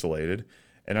more isolated,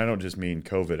 and I don't just mean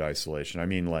COVID isolation, I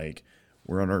mean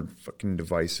we're on our fucking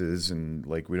devices and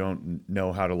we don't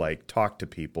know how to talk to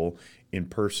people in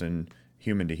person,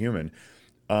 human to human.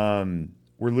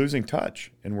 We're losing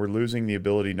touch, and we're losing the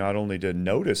ability not only to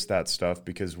notice that stuff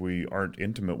because we aren't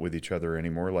intimate with each other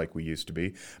anymore like we used to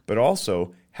be, but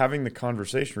also having the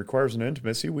conversation requires an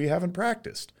intimacy we haven't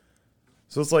practiced.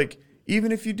 So it's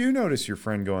even if you do notice your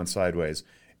friend going sideways,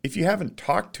 if you haven't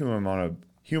talked to him on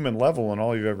human level and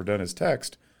all you've ever done is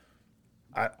text,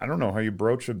 I don't know how you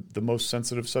broach the most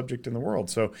sensitive subject in the world.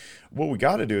 So what we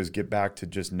got to do is get back to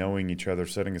just knowing each other,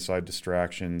 setting aside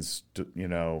distractions,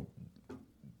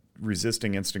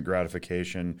 resisting instant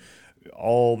gratification,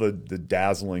 all the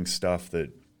dazzling stuff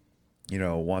that,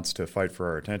 wants to fight for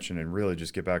our attention, and really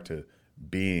just get back to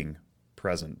being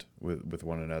present with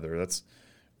one another.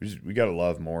 We got to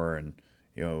love more and,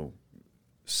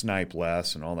 snipe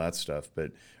less and all that stuff.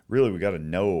 But really, we got to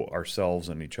know ourselves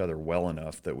and each other well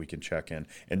enough that we can check in.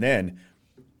 And then,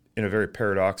 in a very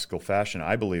paradoxical fashion,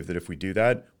 I believe that if we do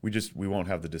that, we won't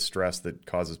have the distress that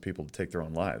causes people to take their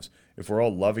own lives. If we're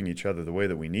all loving each other the way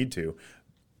that we need to,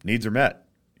 needs are met.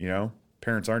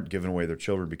 Parents aren't giving away their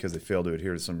children because they fail to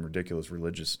adhere to some ridiculous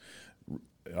religious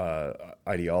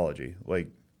ideology.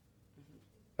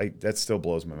 That still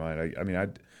blows my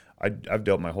mind. I've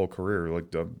dealt my whole career,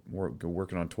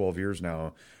 working on 12 years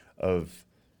now, of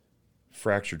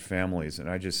fractured families, and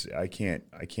I can't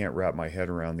wrap my head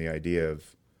around the idea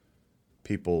of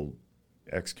people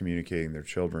excommunicating their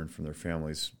children from their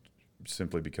families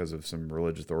simply because of some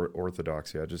religious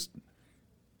orthodoxy. It just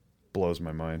blows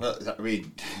my mind. Well,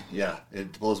 yeah,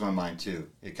 it blows my mind too.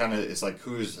 It's like,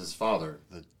 who's his father?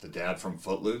 The dad from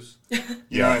Footloose?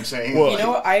 You know what I'm saying?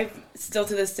 Well, I still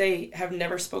to this day have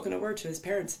never spoken a word to his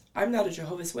parents. I'm not a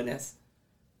Jehovah's Witness.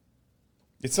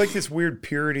 It's like this weird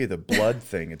purity of the blood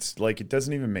thing. It's like, it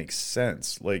doesn't even make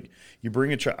sense. Like, you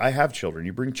bring I have children.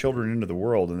 You bring children into the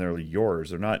world and they're yours.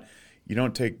 They're not, you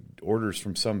don't take orders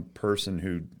from some person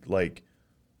who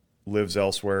lives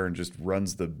elsewhere and just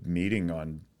runs the meeting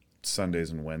on Sundays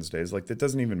and Wednesdays. That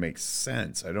doesn't even make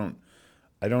sense. I don't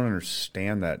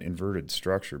understand that inverted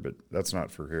structure, but that's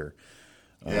not for here.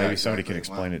 Maybe somebody can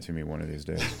explain it to me one of these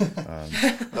days.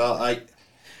 Well,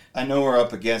 I know we're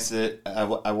up against it. I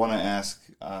want to ask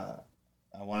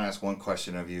one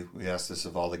question of you. We ask this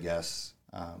of all the guests.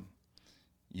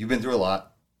 You've been through a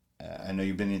lot. I know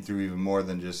you've been through even more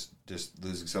than just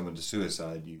losing someone to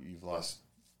suicide. You've lost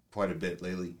quite a bit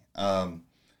lately. How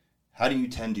do you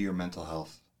tend to your mental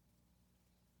health?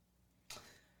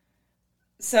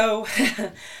 So,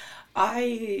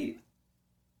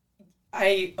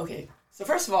 So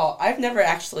first of all, I've never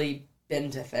actually been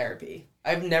to therapy.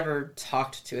 I've never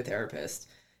talked to a therapist.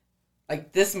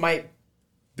 This might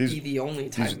be the only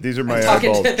time. These are my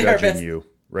eyeballs judging you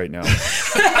right now.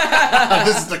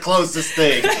 This is the closest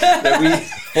thing that we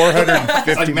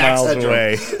 450 miles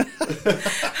away.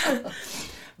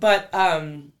 But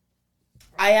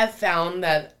I have found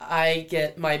that I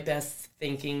get my best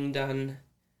thinking done,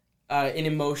 and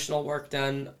emotional work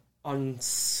done on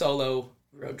solo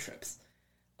road trips.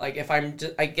 If I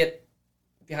get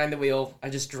behind the wheel, I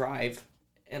just drive,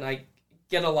 and I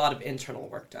get a lot of internal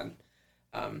work done.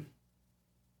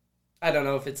 I don't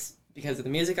know if it's because of the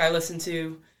music I listen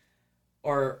to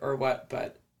or what,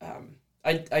 but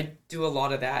I do a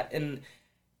lot of that, and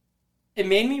it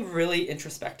made me really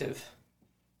introspective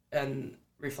and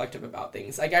reflective about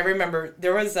things. I remember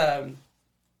there was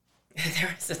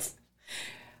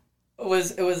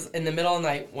it was in the middle of the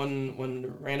night,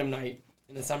 one random night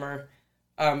in the summer.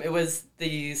 It was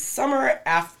the summer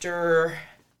after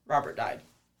Robert died.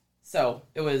 So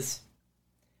it was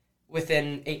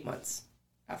within 8 months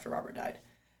after Robert died.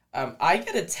 I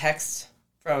get a text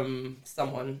from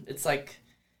someone. It's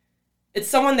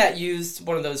someone that used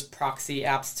one of those proxy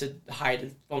apps to hide a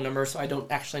phone number, so I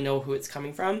don't actually know who it's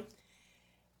coming from.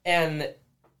 And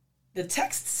the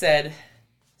text said,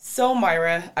 "So,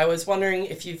 Myra, I was wondering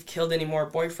if you've killed any more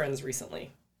boyfriends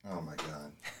recently." Oh, my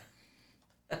God.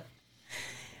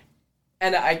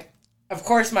 And of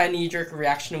course, my knee-jerk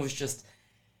reaction was just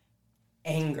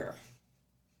anger,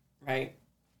 right?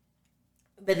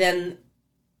 But then,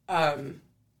 and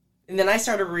then I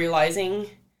started realizing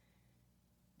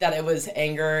that it was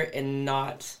anger and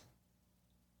not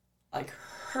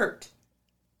hurt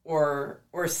or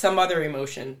some other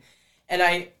emotion. And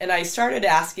I started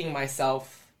asking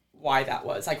myself why that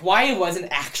was. Why it wasn't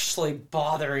actually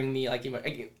bothering me.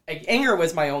 Anger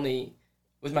was my only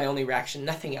reaction,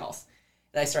 nothing else.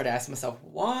 And I started asking myself,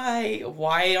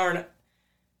 why aren't,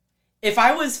 if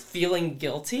I was feeling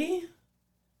guilty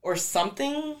or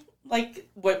something like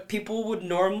what people would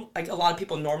a lot of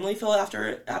people normally feel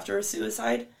after a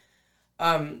suicide,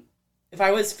 if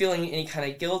I was feeling any kind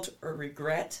of guilt or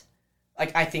regret,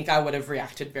 I think I would have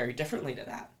reacted very differently to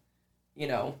that,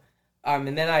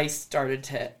 and then I started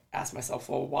to ask myself,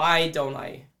 well, why don't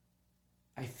I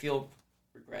feel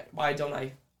regret? Why don't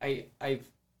I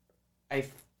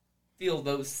feel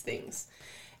those things?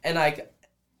 And I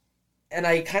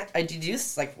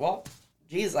deduced well,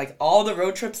 geez, all the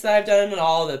road trips that I've done and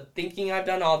all the thinking I've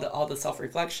done, all the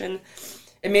self-reflection,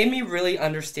 it made me really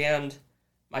understand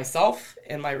myself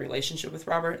and my relationship with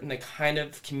Robert and the kind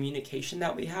of communication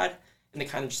that we had and the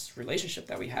kind of just relationship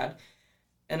that we had.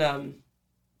 And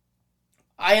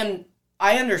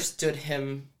I understood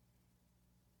him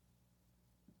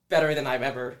better than I've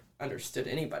ever understood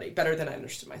anybody, better than I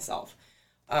understood myself.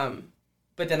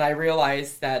 But then I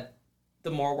realized that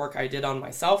the more work I did on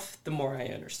myself, the more I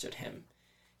understood him.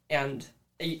 And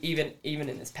even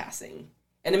in his passing.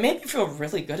 And it made me feel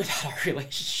really good about our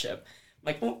relationship.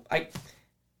 Like, well,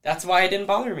 that's why it didn't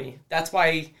bother me. That's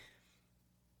why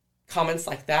comments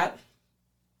like that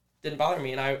didn't bother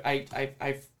me. And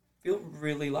I feel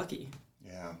really lucky.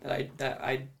 Yeah. That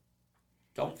I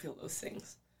don't feel those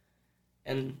things.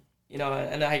 And, you know,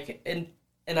 and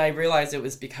I realized it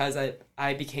was because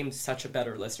I became such a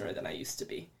better listener than I used to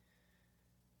be.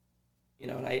 You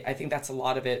know, and I think that's a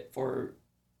lot of it for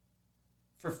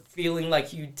feeling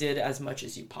like you did as much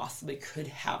as you possibly could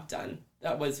have done.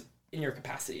 That was in your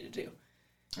capacity to do.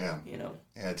 Yeah. You know?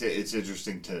 Yeah, it's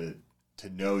interesting to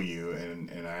know you,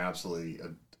 and I absolutely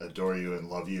adore you and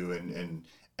love you, and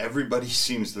everybody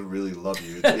seems to really love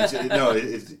you.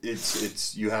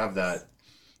 It's you have that,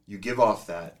 you give off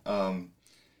that.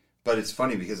 But it's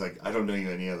funny because, like, I don't know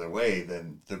you any other way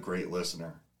than the great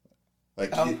listener.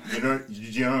 Like, you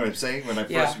know what I'm saying? When I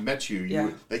first met you,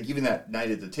 were, like, even that night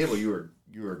at the table, you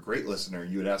were a great listener.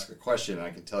 You would ask a question, and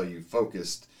I could tell you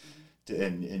focused,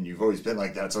 and you've always been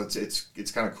like that. So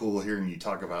it's kind of cool hearing you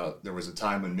talk about there was a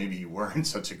time when maybe you weren't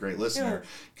such a great listener,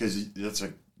 because that's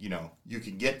you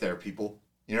can get there, people.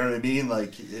 You know what I mean?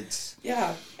 Like, it's...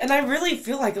 Yeah, and I really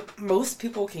feel like most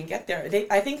people can get there.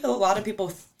 I think a lot of people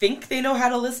think they know how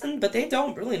to listen, but they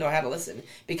don't really know how to listen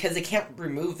because they can't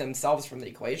remove themselves from the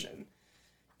equation,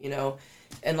 you know?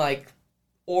 And, like,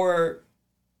 or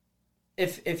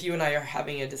if you and I are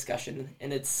having a discussion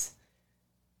and it's,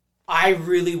 I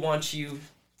really want you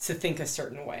to think a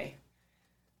certain way,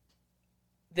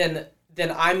 then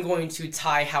I'm going to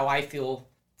tie how I feel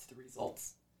to the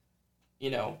results, you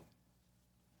know?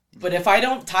 But if I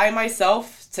don't tie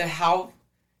myself to how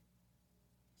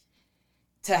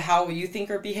you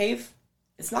think or behave,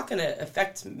 it's not going to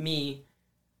affect me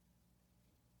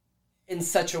in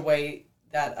such a way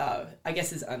that I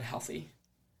guess is unhealthy,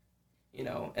 you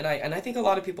know. And I think a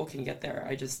lot of people can get there.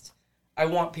 I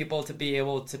want people to be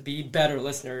able to be better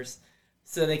listeners,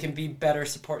 so they can be better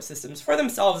support systems for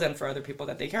themselves and for other people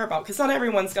that they care about. Because not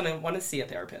everyone's going to want to see a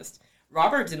therapist.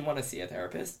 Robert didn't want to see a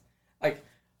therapist. Like,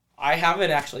 I haven't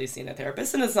actually seen a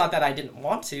therapist, and it's not that I didn't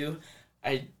want to.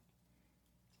 I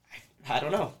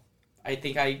don't know. I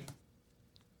think I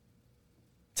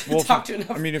talked to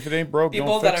enough. I mean, if it ain't broke,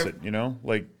 don't fix it. You know,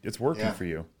 like, it's working for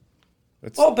you.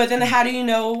 But then how do you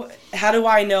know? How do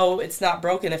I know it's not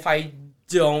broken if I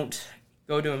don't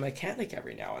go to a mechanic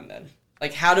every now and then?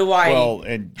 Like, how do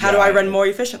I? How do I run more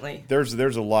efficiently? There's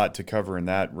a lot to cover in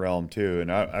that realm too,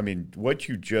 and I mean, what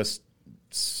you just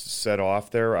set off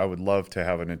there, I would love to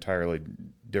have an entirely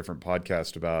different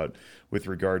podcast about, with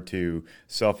regard to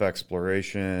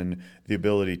self-exploration, the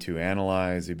ability to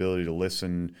analyze, the ability to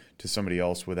listen to somebody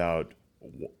else without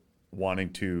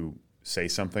wanting to say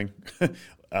something,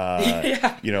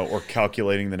 you know, or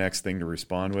calculating the next thing to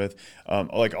respond with,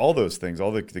 like all those things,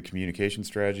 all the communication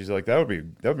strategies, like that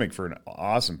would make for an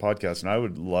awesome podcast, and I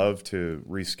would love to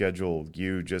reschedule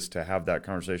you just to have that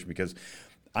conversation, because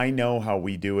I know how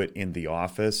we do it in the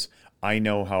office. I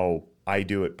know how I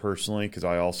do it personally, because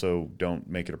I also don't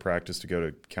make it a practice to go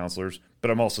to counselors, but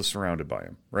I'm also surrounded by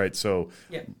them, right? So,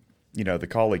 you know, the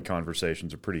colleague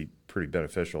conversations are pretty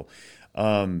beneficial.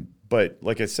 But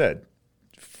like I said,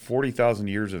 40,000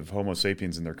 years of Homo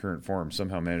sapiens in their current form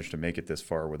somehow managed to make it this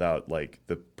far without, like,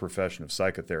 the profession of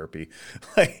psychotherapy.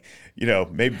 Like, you know,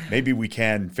 maybe we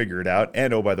can figure it out.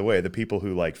 And, oh, by the way, the people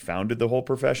who, like, founded the whole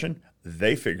profession,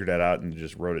 they figured that out and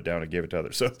just wrote it down and gave it to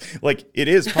others. So, like, it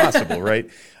is possible, right?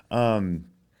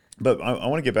 But I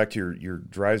want to get back to your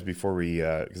drives before we,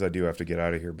 because I do have to get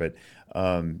out of here. But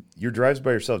your drives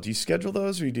by yourself, do you schedule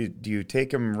those, or do you take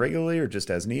them regularly, or just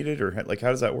as needed, or like, how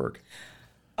does that work?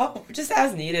 Oh, just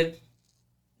as needed.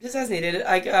 Just as needed.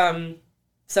 Like,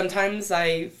 sometimes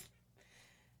I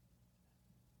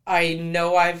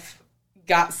know I've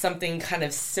got something kind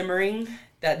of simmering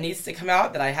that needs to come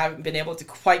out that I haven't been able to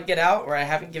quite get out, or I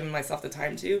haven't given myself the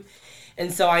time to.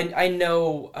 And so I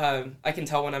know, I can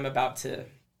tell when I'm about to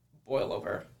boil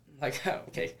over. Like,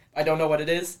 okay, I don't know what it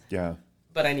is. Yeah.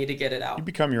 But I need to get it out. You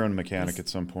become your own mechanic at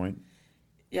some point.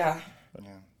 Yeah.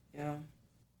 Yeah.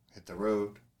 Hit the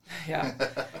road. Yeah.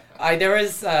 There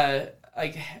was,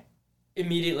 like,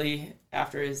 immediately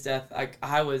after his death,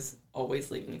 I was always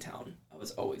leaving town. I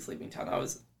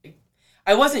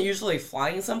I wasn't usually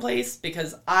flying someplace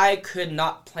because I could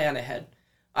not plan ahead.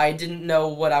 I didn't know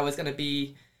what I was going to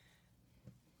be.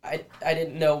 I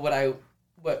didn't know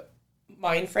what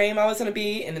mind frame I was going to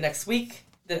be in the next week,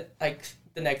 the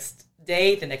next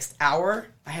day, the next hour.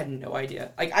 I had no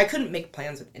idea. Like, I couldn't make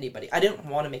plans with anybody. I didn't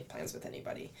want to make plans with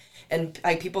anybody. And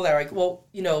like people that are like, well,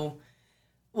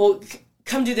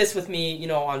 come do this with me,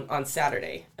 on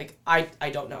Saturday. Like, I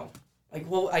don't know. Like,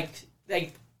 well,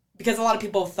 like because a lot of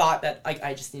people thought that like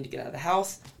I just need to get out of the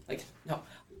house. Like, no,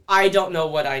 I don't know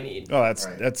what I need. Oh, that's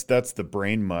the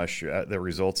brain mush that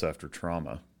results after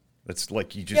trauma. It's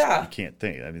like you can't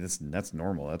think. I mean, that's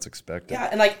normal. That's expected. Yeah,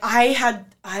 and like I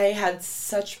had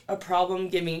such a problem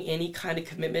giving any kind of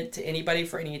commitment to anybody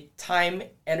for any time,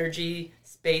 energy,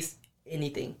 space,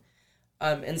 anything.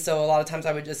 And so a lot of times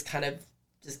I would just kind of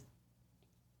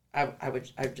I would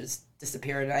just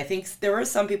disappear. And I think there were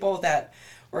some people that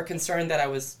were concerned that I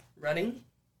was running,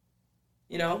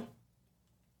 that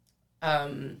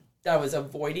I was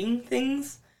avoiding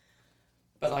things.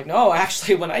 But like, no,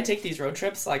 actually, when I take these road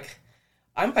trips, like,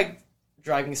 I'm like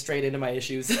driving straight into my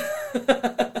issues.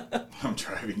 I'm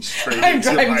driving straight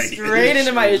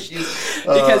into my issues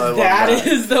because that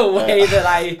is the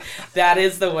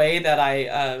way that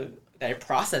I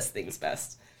process things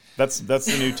best. That's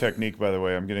the new technique, by the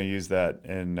way. I'm going to use that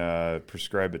and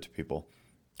prescribe it to people.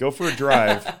 Go for a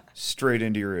drive straight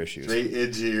into your issues. Straight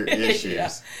into your issues. Yeah.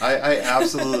 I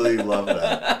absolutely love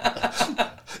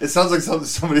that. It sounds like something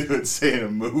somebody would say in a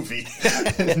movie.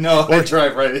 No, I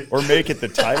drive right in. Or make it the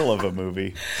title of a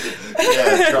movie.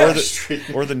 Yeah, drive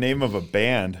straight. Or the name of a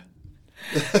band.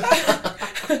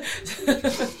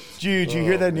 Did you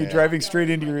hear that new Driving Straight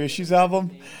Into Your Issues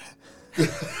album?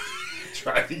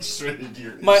 Driving straight into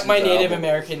your issues. My Native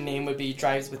American name would be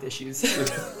Drives with Issues.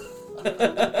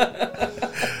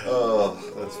 Oh,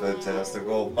 that's fantastic.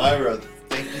 Well, Myra,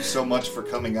 thank you so much for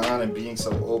coming on and being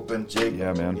so open. Jake,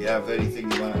 yeah, man. You have anything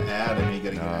you want to add?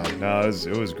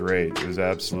 It was great. It was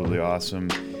absolutely awesome.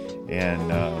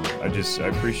 And I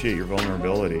appreciate your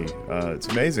vulnerability. It's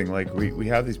amazing. Like we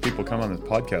have these people come on this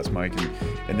podcast, Mike,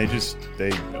 and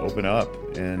they open up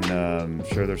and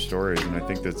share their stories. And I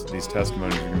think that these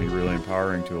testimonies are going to be really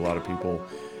empowering to a lot of people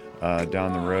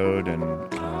down the road. And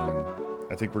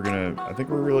I think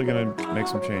we're really gonna make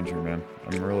some change here, man.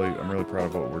 I'm really proud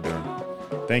of what we're doing.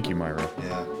 Thank you, Myra.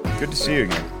 Yeah. Good to see you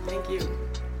again. Thank you.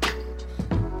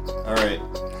 All right.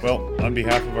 Well, on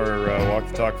behalf of our Walk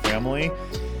the Talk family,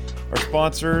 our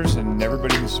sponsors, and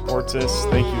everybody who supports us,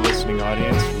 thank you, listening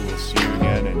audience. We will see you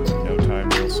again in no time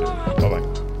real soon.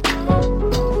 Bye-bye.